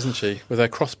bushes, isn't she, with her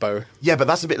crossbow? Yeah, but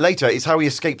that's a bit later. It's how he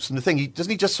escapes from the thing.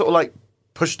 Doesn't he just sort of like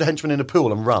push the henchman in a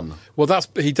pool and run? Well,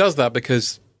 he does that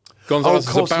because Gonzalez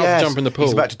is about to jump in the pool.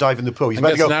 He's about to dive in the pool. He's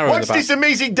about to go, "What's this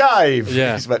amazing dive?"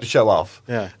 Yeah. He's about to show off.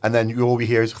 Yeah. And then all we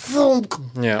hear is, "Thunk,"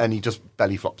 yeah. And he just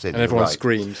belly flops in. And everyone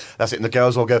screams. That's it. And the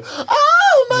girls all go,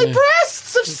 "Oh, my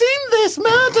breasts have seen this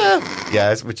murder."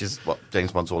 Yes, which is what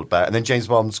James Bond's all about. And then James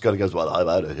Bond's girl goes, "Well, I'm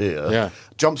out of here." Yeah.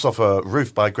 Jumps off a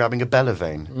roof by grabbing a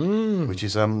bellovane, which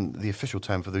is the official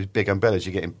term for those big umbrellas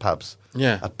you get in pubs.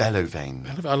 Yeah. A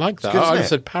bellovane. I like that. Good, I just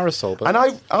said parasol. But...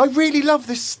 And I really love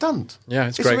this stunt. Yeah,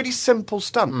 it's great. great. It's a really simple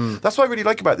stunt. That's what I really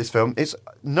like about this film. It's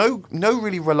no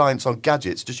really reliance on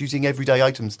gadgets, just using everyday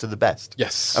items to the best.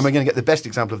 Yes. And we're going to get the best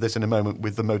example of this in a moment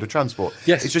with the mode of transport.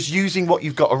 Yes. It's just using what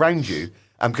you've got around you.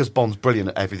 And because Bond's brilliant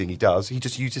at everything he does, he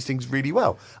just uses things really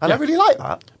well. And I really like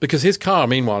that. Because his car,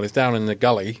 meanwhile, is down in the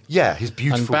gully. Yeah, his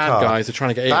beautiful car. And bad guys are trying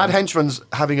to get in. Bad henchman's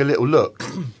having a little look,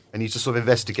 and he's just sort of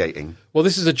investigating. Well,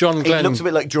 this is a John Glenn... He looks a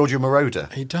bit like Giorgio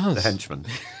Moroder. He does. The henchman.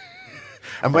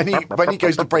 And when he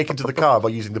goes to break into the car by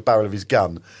using the barrel of his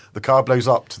gun, the car blows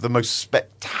up to the most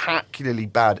spectacularly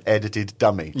bad edited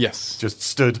dummy. Yes. Just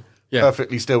stood...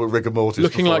 perfectly still with rigor mortis.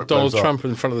 Looking like Donald Trump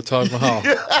in front of the Taj Mahal.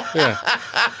 Yeah.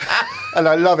 And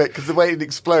I love it because the way it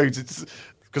explodes, it's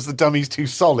because the dummy's too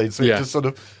solid, so it just sort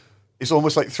of... It's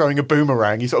almost like throwing a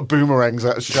boomerang. He sort of boomerangs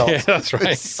out a shot. Yeah, that's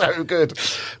right. It's so good.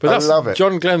 But I love it.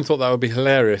 John Glenn thought that would be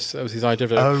hilarious. That was his idea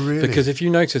of it. Oh, really? Because if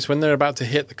you notice, when they're about to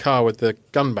hit the car with the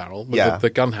gun barrel, with the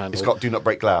gun handle... It's got do not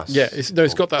break glass. Yeah, it's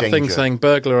got that thing saying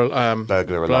burglar alarm,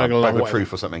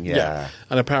 burglar-proof or something, yeah.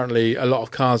 And apparently a lot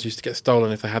of cars used to get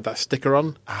stolen if they had that sticker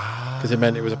on, because it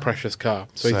meant it was a precious car.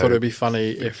 So he thought it would be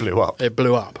funny if it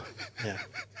blew up. Yeah.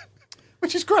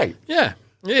 Which is great. Yeah.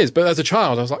 It is, but as a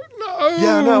child, I was like, no!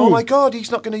 Yeah, no, oh my God, he's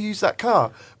not going to use that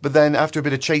car. But then after a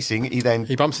bit of chasing, he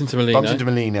bumps into Melina.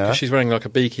 Because she's wearing like a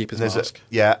beekeeper's mask.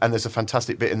 And there's a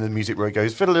fantastic bit in the music where it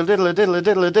goes,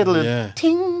 fiddle-a-diddle-a-diddle-a-diddle-a-diddle,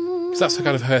 ting! Because that's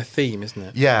kind of her theme, isn't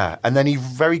it? Yeah, and then he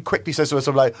very quickly says to her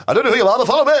something like, I don't know who you are, to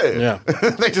follow me! Yeah.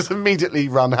 They just immediately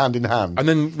run hand in hand. And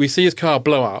then we see his car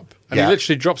blow up, and he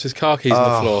literally drops his car keys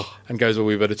on the floor and goes, well,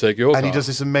 we better take your car. And he does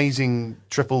this amazing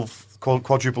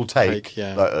quadruple take.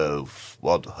 Yeah. Like, oh,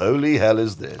 what holy hell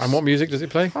is this? And what music does it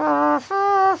play?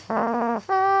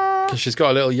 Because she's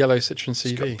got a little yellow Citroen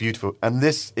CV. Beautiful. And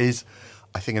this is,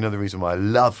 I think, another reason why I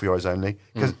love For Your Eyes Only.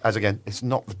 Because, as again, it's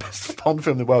not the best Bond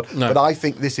film in the world. No. But I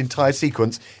think this entire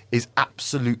sequence is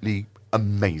absolutely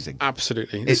amazing.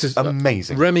 Absolutely. This is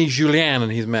amazing. Remy Julien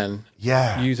and his men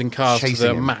using cars to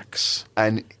their max.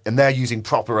 And they're using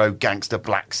proper old gangster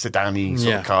black sedan-y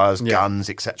sort of cars, guns,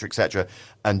 etc., etc.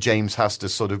 And James has to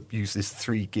sort of use this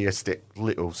 3-gear stick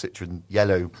little Citroen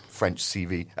yellow French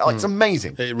CV. Oh, it's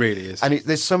amazing. It really is. And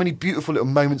there's so many beautiful little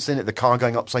moments in it. The car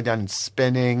going upside down and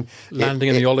spinning. Landing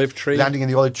in the olive tree. Landing in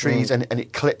the olive trees. And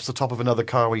it clips the top of another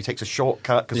car where he takes a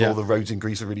shortcut because all the roads in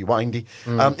Greece are really windy.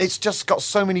 It's just got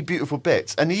so many beautiful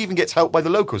bits. And he even gets help by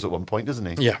the locals at one point,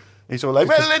 doesn't he? Yeah. He's all like,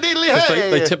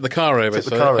 they tip the car over,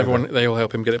 they all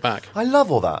help him get it back. I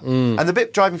love all that. And the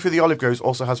bit driving through the olive groves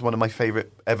also has one of my favourite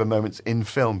ever moments in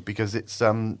film because it's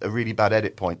a really bad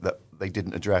edit point that they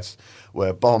didn't address,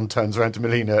 where Bond turns around to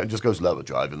Melina and just goes, love a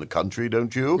drive in the country,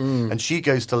 don't you? And she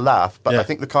goes to laugh, but I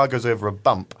think the car goes over a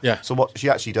bump. Yeah. So what she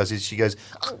actually does is she goes...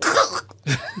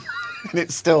 and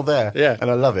it's still there. Yeah. And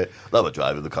I love it. Love a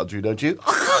drive in the country, don't you?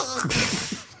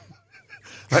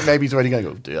 Like maybe he's already going,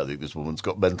 oh dear, I think this woman's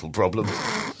got mental problems.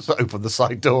 So open the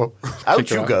side door.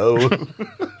 Out you go.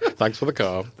 Thanks for the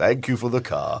car. Thank you for the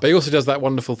car. But he also does that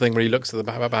wonderful thing where he looks at the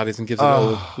baddies and gives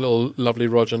a little lovely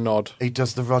Roger nod. He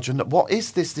does the Roger nod. What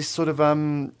is this sort of...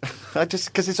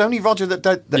 because it's only Roger that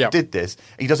did this.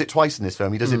 He does it twice in this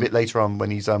film. He does it a bit later on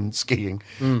when he's skiing,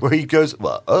 where he goes,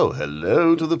 well, oh,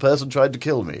 hello to the person tried to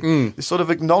kill me. This sort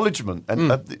of acknowledgement. And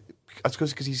I suppose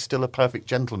because he's still a perfect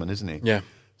gentleman, isn't he? Yeah.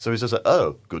 So he's just like,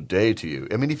 oh, good day to you.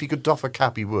 I mean, if he could doff a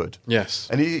cap, he would. Yes.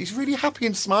 And he's really happy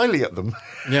and smiley at them.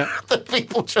 Yeah. The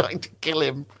people trying to kill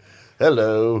him.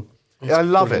 Hello. I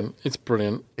love it. It's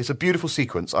brilliant. It's a beautiful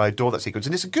sequence. I adore that sequence.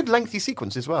 And it's a good lengthy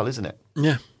sequence as well, isn't it?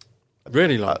 Yeah.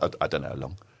 Really long. I don't know how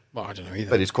long. Well, I don't know either.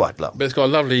 But it's quite long. But it's got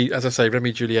a lovely, as I say,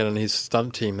 Remy Julien and his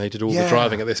stunt team, they did all the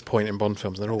driving at this point in Bond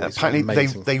films. And they're always apparently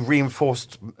amazing. they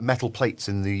reinforced metal plates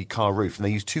in the car roof. And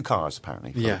they used 2 cars,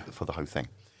 apparently, for the whole thing.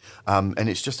 And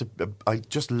it's just I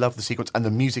just love the sequence, and the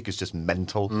music is just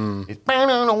mental. It's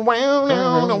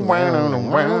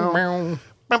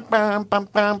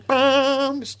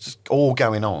it's just all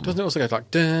going on. Doesn't it also go like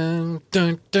dun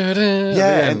dun dun dun?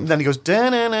 Yeah, and then he goes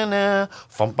dun na na na,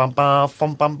 fum bum ba,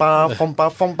 fum bum ba, fum ba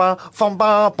fum ba, fum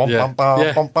ba, bum bum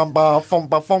ba, fum bum ba, fum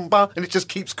ba fum ba, and it just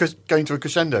keeps going to a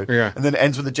crescendo. Yeah, and then it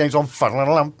ends with the James Bond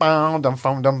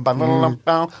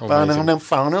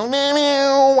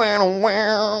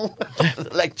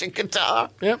electric guitar.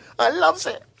 Yep, I loves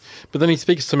it. But then he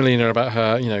speaks to Melina about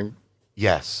her,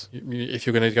 Yes. If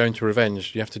you're going to go into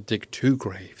revenge, you have to dig 2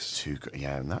 graves.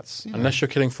 And that's... Unless you're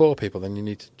killing 4 people, then you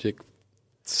need to dig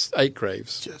 8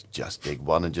 graves. Just dig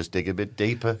one and just dig a bit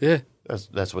deeper. Yeah.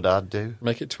 That's what I'd do.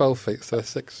 Make it 12 feet, so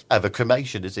 6. Have a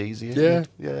cremation is easier.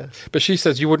 Yeah. But she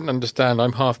says, you wouldn't understand,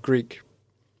 I'm half Greek.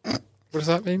 What does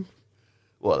that mean?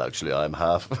 Well, actually, I'm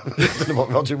half. What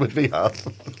Roger would be half.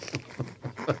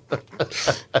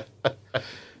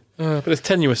 But it's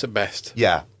tenuous at best.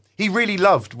 Yeah. He really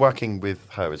loved working with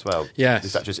her as well. Yes.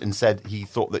 This actress, and said he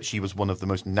thought that she was one of the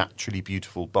most naturally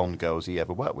beautiful Bond girls he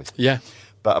ever worked with. Yeah.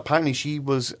 But apparently she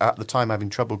was, at the time,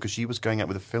 having trouble because she was going out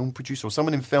with a film producer or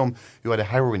someone in film who had a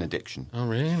heroin addiction. Oh,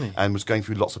 really? And was going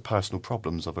through lots of personal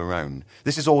problems of her own.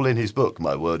 This is all in his book,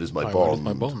 My Word is My Bond. Word is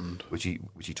My Bond. Which he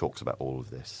talks about all of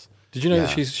this. Did you know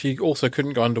that she also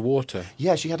couldn't go underwater?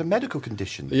 Yeah, she had a medical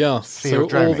condition. Yeah, so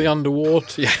all the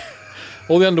underwater... Yeah.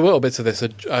 All the underwater bits of this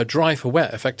are dry for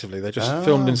wet, effectively. They're just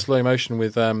filmed in slow motion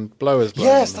with blowers blowing.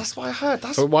 Yes, that's what I heard.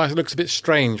 So why it looks a bit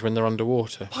strange when they're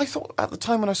underwater. I thought, at the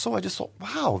time when I saw it, I just thought,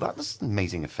 wow, that's an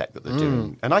amazing effect that they're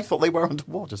doing. And I thought they were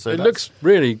underwater. So it looks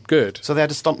really good. So they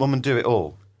had a stunt woman do it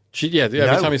all? Every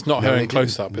time it's not her in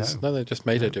close-up. They just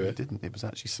made her do it. They didn't. It was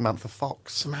actually Samantha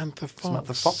Fox. Samantha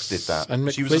Fox did that.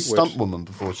 And she was a stunt woman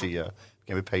before she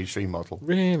became a page 3 model.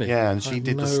 Really? Yeah, and she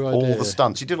did all the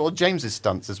stunts. She did all James's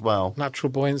stunts as well.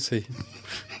 Natural buoyancy.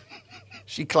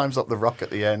 She climbs up the rock at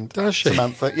the end. Does she?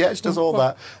 Samantha. Yeah, she does all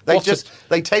that.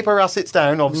 They tape her assets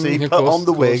down, obviously, put on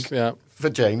the wig for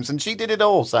James, and she did it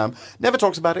all, Sam. Never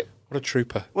talks about it. What a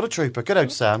trooper. What a trooper. Good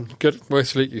old Sam. Good. We'll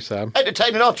salute you, Sam.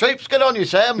 Entertaining our troops. Good on you,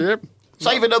 Sam. Yep.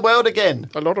 Saving the world again.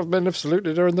 A lot of men have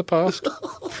saluted her in the past.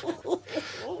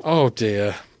 Oh,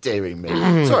 dear. Dearie me.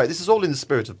 Sorry, this is all in the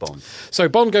spirit of Bond. So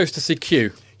Bond goes to see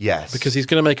Q. Yes. Because he's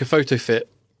going to make a photo fit.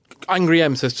 Angry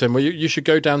M says to him, well, you should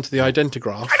go down to the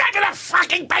Identigraph. Go down to the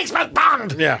fucking basement,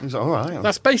 Bond! Yeah. He's like, all right.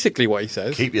 That's basically what he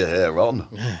says. Keep your hair on.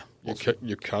 Yeah.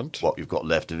 You cunt. What you've got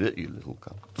left of it, you little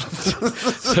cunt.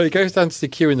 So he goes down to see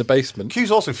Q in the basement.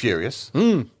 Q's also furious.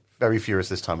 Very furious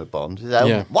this time with Bond.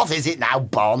 Yeah. What is it now,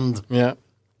 Bond? Yeah.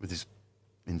 With his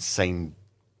insane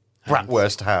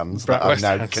bratwurst hands that I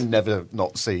now can never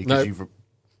not see because you've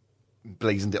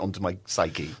blazoned it onto my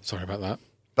psyche. Sorry about that.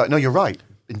 But no, you're right.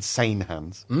 Insane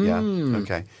hands. Yeah.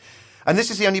 Okay. And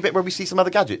this is the only bit where we see some other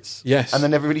gadgets. Yes. And they're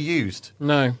never really used.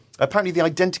 No. Apparently the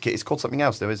Identikit is called something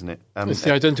else, though, isn't it? It's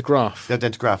the Identigraph. The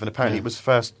Identigraph. And apparently it was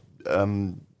first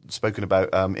spoken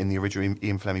about in the original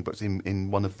Ian Fleming books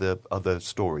in one of the other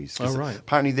stories. Oh, right.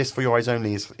 Apparently this, For Your Eyes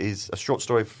Only, is a short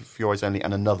story for Your Eyes Only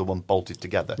and another one bolted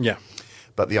together. Yeah.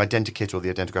 But the Identikit or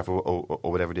the Identigraph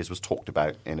or whatever it is was talked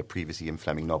about in a previous Ian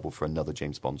Fleming novel for another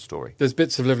James Bond story. There's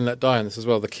bits of Live and Let Die in this as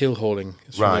well. The kill hauling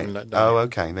is from Right. Live and Let Die. Oh,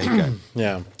 okay. There you go.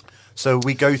 Yeah. So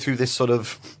we go through this sort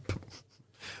of,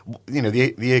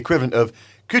 the equivalent of,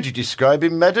 could you describe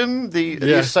him, madam? The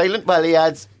assailant? Well, he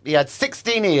had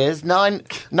 16 ears, nine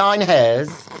hairs,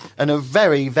 and a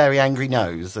very, very angry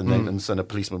nose. And then a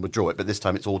policeman would draw it. But this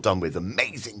time it's all done with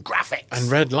amazing graphics. And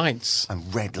red lights.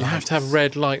 You have to have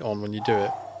red light on when you do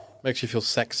it. Makes you feel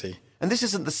sexy. And this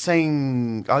isn't the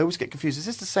same... I always get confused. Is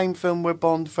this the same film where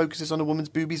Bond focuses on a woman's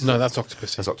boobies? No, that's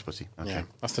Octopussy. That's Octopussy. Okay. Yeah,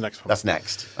 that's the next one. That's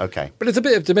next. Okay. But it's a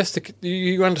bit of domestic...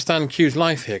 You understand Q's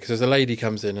life here, because there's a lady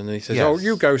comes in and he says, oh,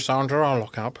 you go, Sandra, I'll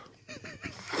lock up.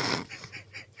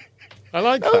 I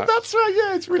like that. Oh, that's right,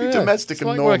 yeah. It's really domestic it's and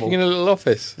like normal. working in a little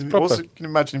office. It's proper. Also, can you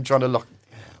imagine him trying to lock...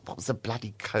 What was the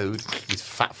bloody code? His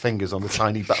fat fingers on the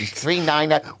tiny button.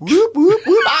 398. Whoop, whoop,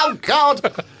 whoop. Oh,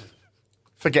 God!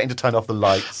 Forgetting to turn off the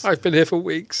lights. I've been here for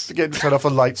weeks. Forgetting to turn off the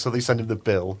lights so they send him the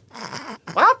bill.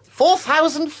 What?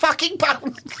 4,000 fucking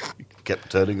pounds?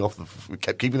 Kept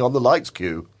keeping on the lights,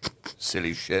 Q.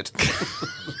 Silly shit.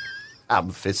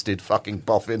 Ham-fisted fucking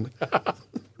boffin.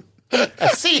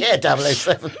 See here,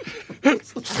 007.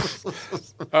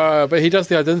 But he does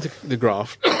the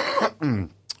Identigraph.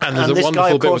 And there's a wonderful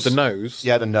guy, bit course, with the nose.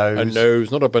 Yeah, the nose. A nose,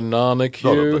 not a banana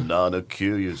Q. Not a banana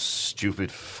Q, you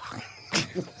stupid fuck.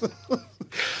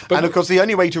 And of course, the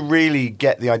only way to really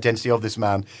get the identity of this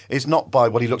man is not by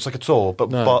what he looks like at all, but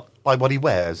by what he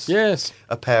wears. Yes.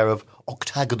 A pair of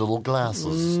octagonal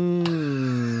glasses.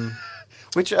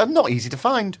 Which are not easy to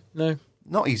find. No.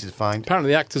 Not easy to find.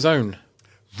 Apparently the actor's own.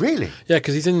 Really? Yeah,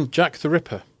 because he's in Jack the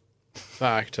Ripper.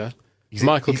 That actor.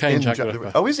 Michael Caine, Jack the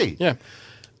Ripper. Oh, is he? Yeah.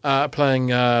 Playing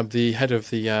the head of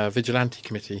the Vigilante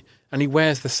Committee. And he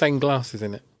wears the same glasses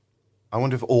in it. I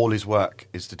wonder if all his work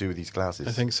is to do with these glasses.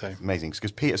 I think so. Amazing.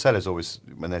 Because Peter Sellers always,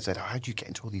 when they said, how do you get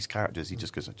into all these characters? He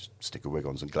just goes, I just stick a wig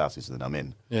on, some glasses, and then I'm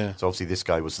in. Yeah. So obviously this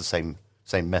guy was the same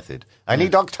method. I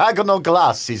need octagonal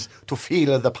glasses to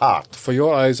feel the part. For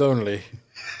your eyes only.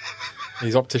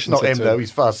 He's optician. Not him, though.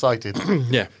 He's far-sighted.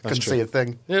 Yeah, that's Couldn't true. see a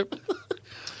thing. Yep.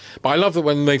 But I love that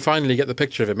when they finally get the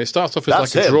picture of him, it starts off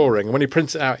as like a drawing, and when he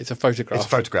prints it out, it's a photograph. It's a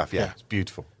photograph, yeah. It's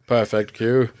beautiful. Perfect,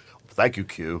 Q. Thank you,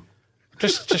 Q.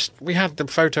 Just we had the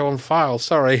photo on file,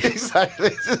 sorry.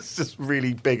 Exactly. It's just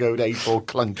really big old A4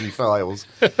 clunky files.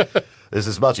 This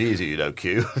is much easier, you know,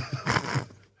 Q.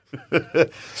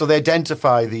 So they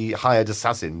identify the hired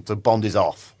assassin, so Bond is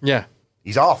off. Yeah.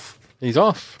 He's off. He's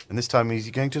off. And this time he's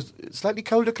going to slightly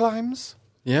colder climes.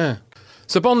 Yeah.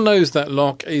 So Bond knows that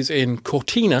Locke is in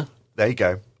Cortina. There you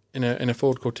go. In a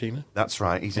Ford Cortina. That's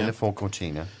right. He's in a Ford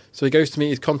Cortina. So he goes to meet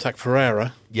his contact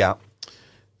Ferreira. Yeah.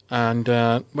 And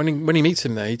when he meets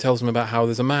him there, he tells him about how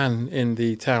there's a man in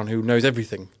the town who knows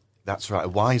everything. That's right. A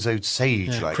wise old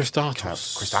sage like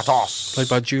Christatos. Christatos. Played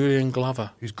by Julian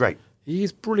Glover. Who's great.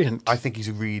 He's brilliant. I think he's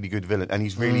a really good villain, and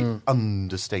he's really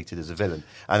understated as a villain.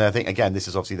 And I think, again, this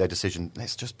is obviously their decision.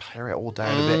 Let's just pare it all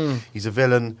down a bit. He's a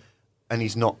villain, and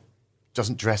he's not...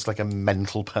 doesn't dress like a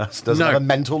mental person, doesn't have a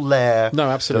mental lair. No,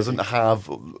 absolutely. Doesn't have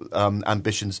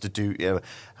ambitions to do,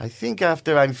 I think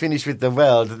after I'm finished with the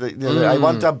world, I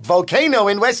want a volcano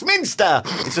in Westminster.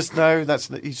 It's just,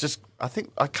 he's just, I can't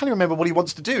even remember what he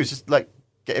wants to do. It's just like,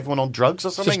 get everyone on drugs or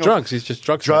something. Just drugs, he's just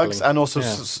drugs smuggling. And also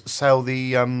sell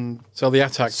the... sell the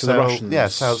attack to the Russians. Yeah,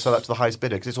 sell that to the highest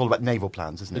bidder, because it's all about naval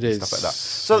plans, isn't it? It is. Stuff like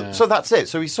that. So that's it.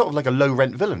 So he's sort of like a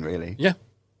low-rent villain, really. Yeah.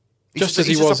 Just as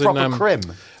he was a proper crim.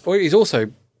 Well, he's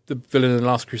also the villain in The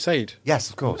Last Crusade. Yes,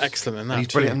 of course. Excellent in that. And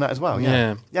he's brilliant in that as well.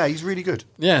 Yeah, yeah, he's really good.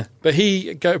 Yeah, but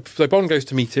so Bond goes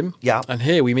to meet him. Yeah, and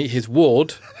here we meet his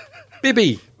ward,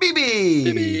 Bibby.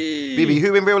 Bibby,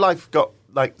 who in real life got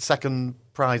like second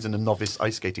prize in a novice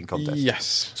ice skating contest.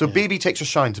 Yes. So Bibby takes a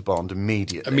shine to Bond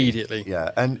immediately. Immediately.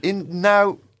 Yeah, and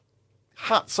now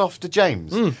hats off to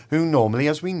James, who normally,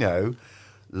 as we know,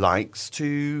 likes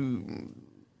to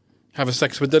have a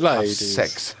sex with the ladies. Have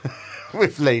sex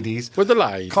with ladies. With the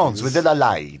ladies. Cons with the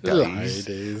ladies. The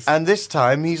ladies. And this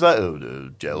time he's like, oh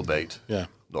no, jailbait. Yeah.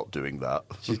 Not doing that.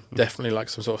 She's definitely like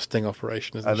some sort of sting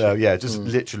operation, isn't she? I know, yeah, just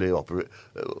literally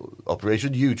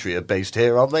Operation Utria based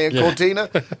here, aren't they, in Cortina?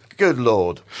 Good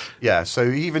Lord. Yeah, so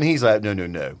even he's like, no.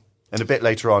 And a bit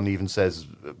later on, he even says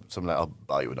something like, I'll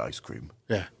buy you an ice cream.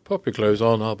 Yeah, pop your clothes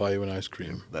on, I'll buy you an ice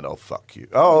cream. Then I'll fuck you.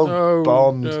 Oh, no,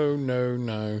 Bond.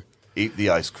 No. Eat the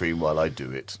ice cream while I do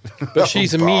it. But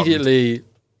she's immediately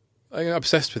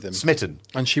obsessed with him. Smitten.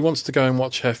 And she wants to go and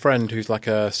watch her friend who's like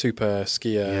a super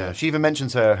skier. Yeah, she even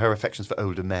mentions her affections for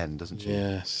older men, doesn't she?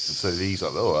 Yes. And so he's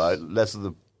like, all right, less of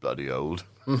the bloody old.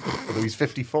 Although he's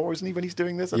 54, isn't he, when he's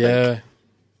doing this? I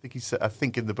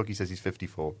think in the book he says he's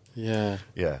 54. Yeah.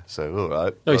 Yeah, so all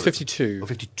right. No, he's 52. Oh,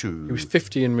 52. He was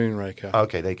 50 in Moonraker.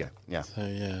 Okay, there you go. Yeah. So,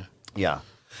 yeah. Yeah.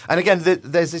 And again,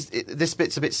 there's this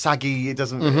bit's a bit saggy. It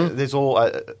doesn't. There's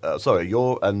all. Sorry,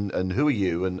 you're and who are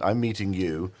you? And I'm meeting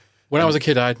you. When I was a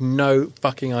kid, I had no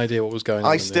fucking idea what was going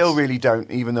on. I still really don't,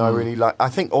 even though I really like. I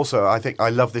think I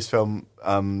love this film,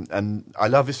 and I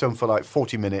love this film for like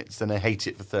 40 minutes, then I hate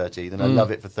it for 30, then I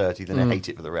love it for 30, then I hate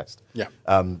it for the rest. Yeah.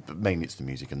 But mainly it's the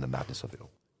music and the madness of it all.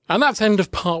 And that's end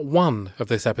of part 1 of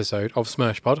this episode of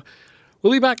Smersh Pod.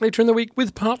 We'll be back later in the week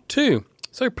with part 2.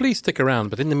 So please stick around.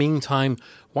 But in the meantime,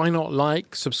 why not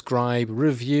like, subscribe,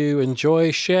 review,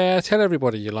 enjoy, share, tell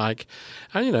everybody you like.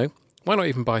 And, why not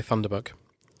even buy Thunderbook?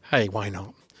 Hey, why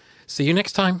not? See you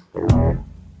next time.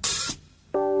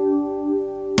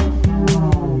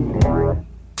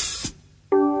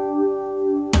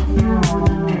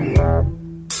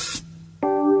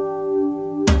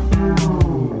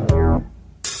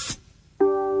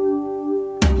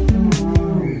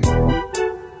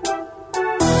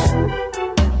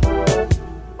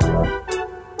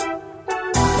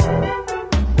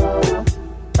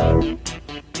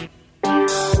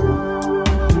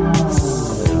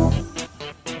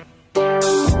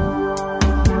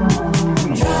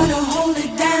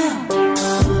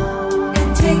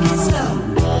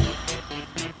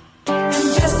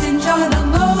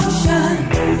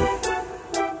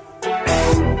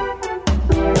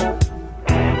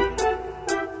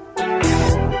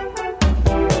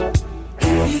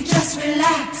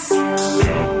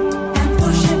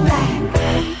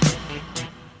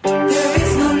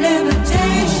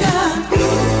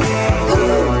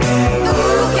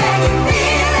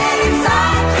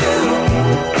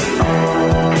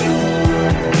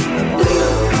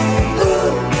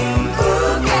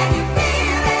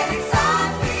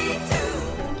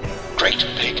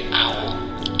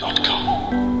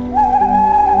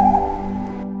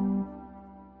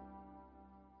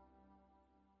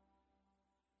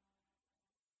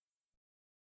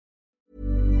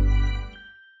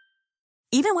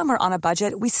 Even when we're on a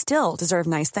budget, we still deserve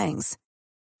nice things.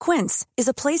 Quince is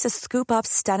a place to scoop up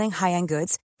stunning high-end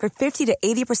goods for 50 to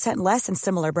 80% less than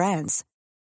similar brands.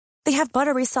 They have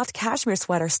buttery soft cashmere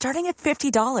sweaters starting at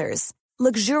 $50,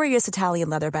 luxurious Italian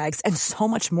leather bags, and so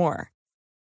much more.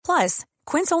 Plus,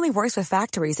 Quince only works with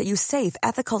factories that use safe,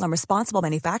 ethical, and responsible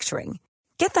manufacturing.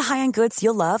 Get the high-end goods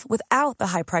you'll love without the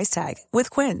high price tag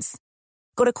with Quince.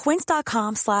 Go to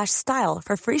quince.com/style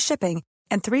for free shipping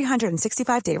and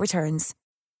 365-day returns.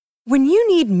 When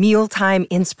you need mealtime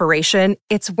inspiration,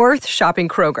 it's worth shopping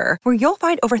Kroger, where you'll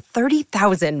find over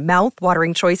 30,000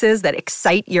 mouth-watering choices that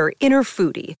excite your inner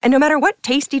foodie. And no matter what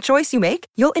tasty choice you make,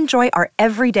 you'll enjoy our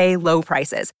everyday low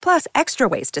prices, plus extra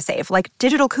ways to save, like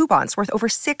digital coupons worth over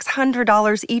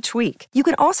 $600 each week. You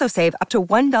can also save up to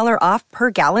 $1 off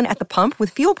per gallon at the pump with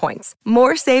fuel points.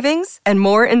 More savings and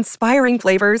more inspiring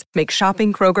flavors make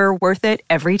shopping Kroger worth it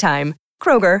every time.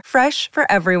 Kroger, fresh for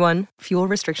everyone. Fuel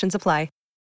restrictions apply.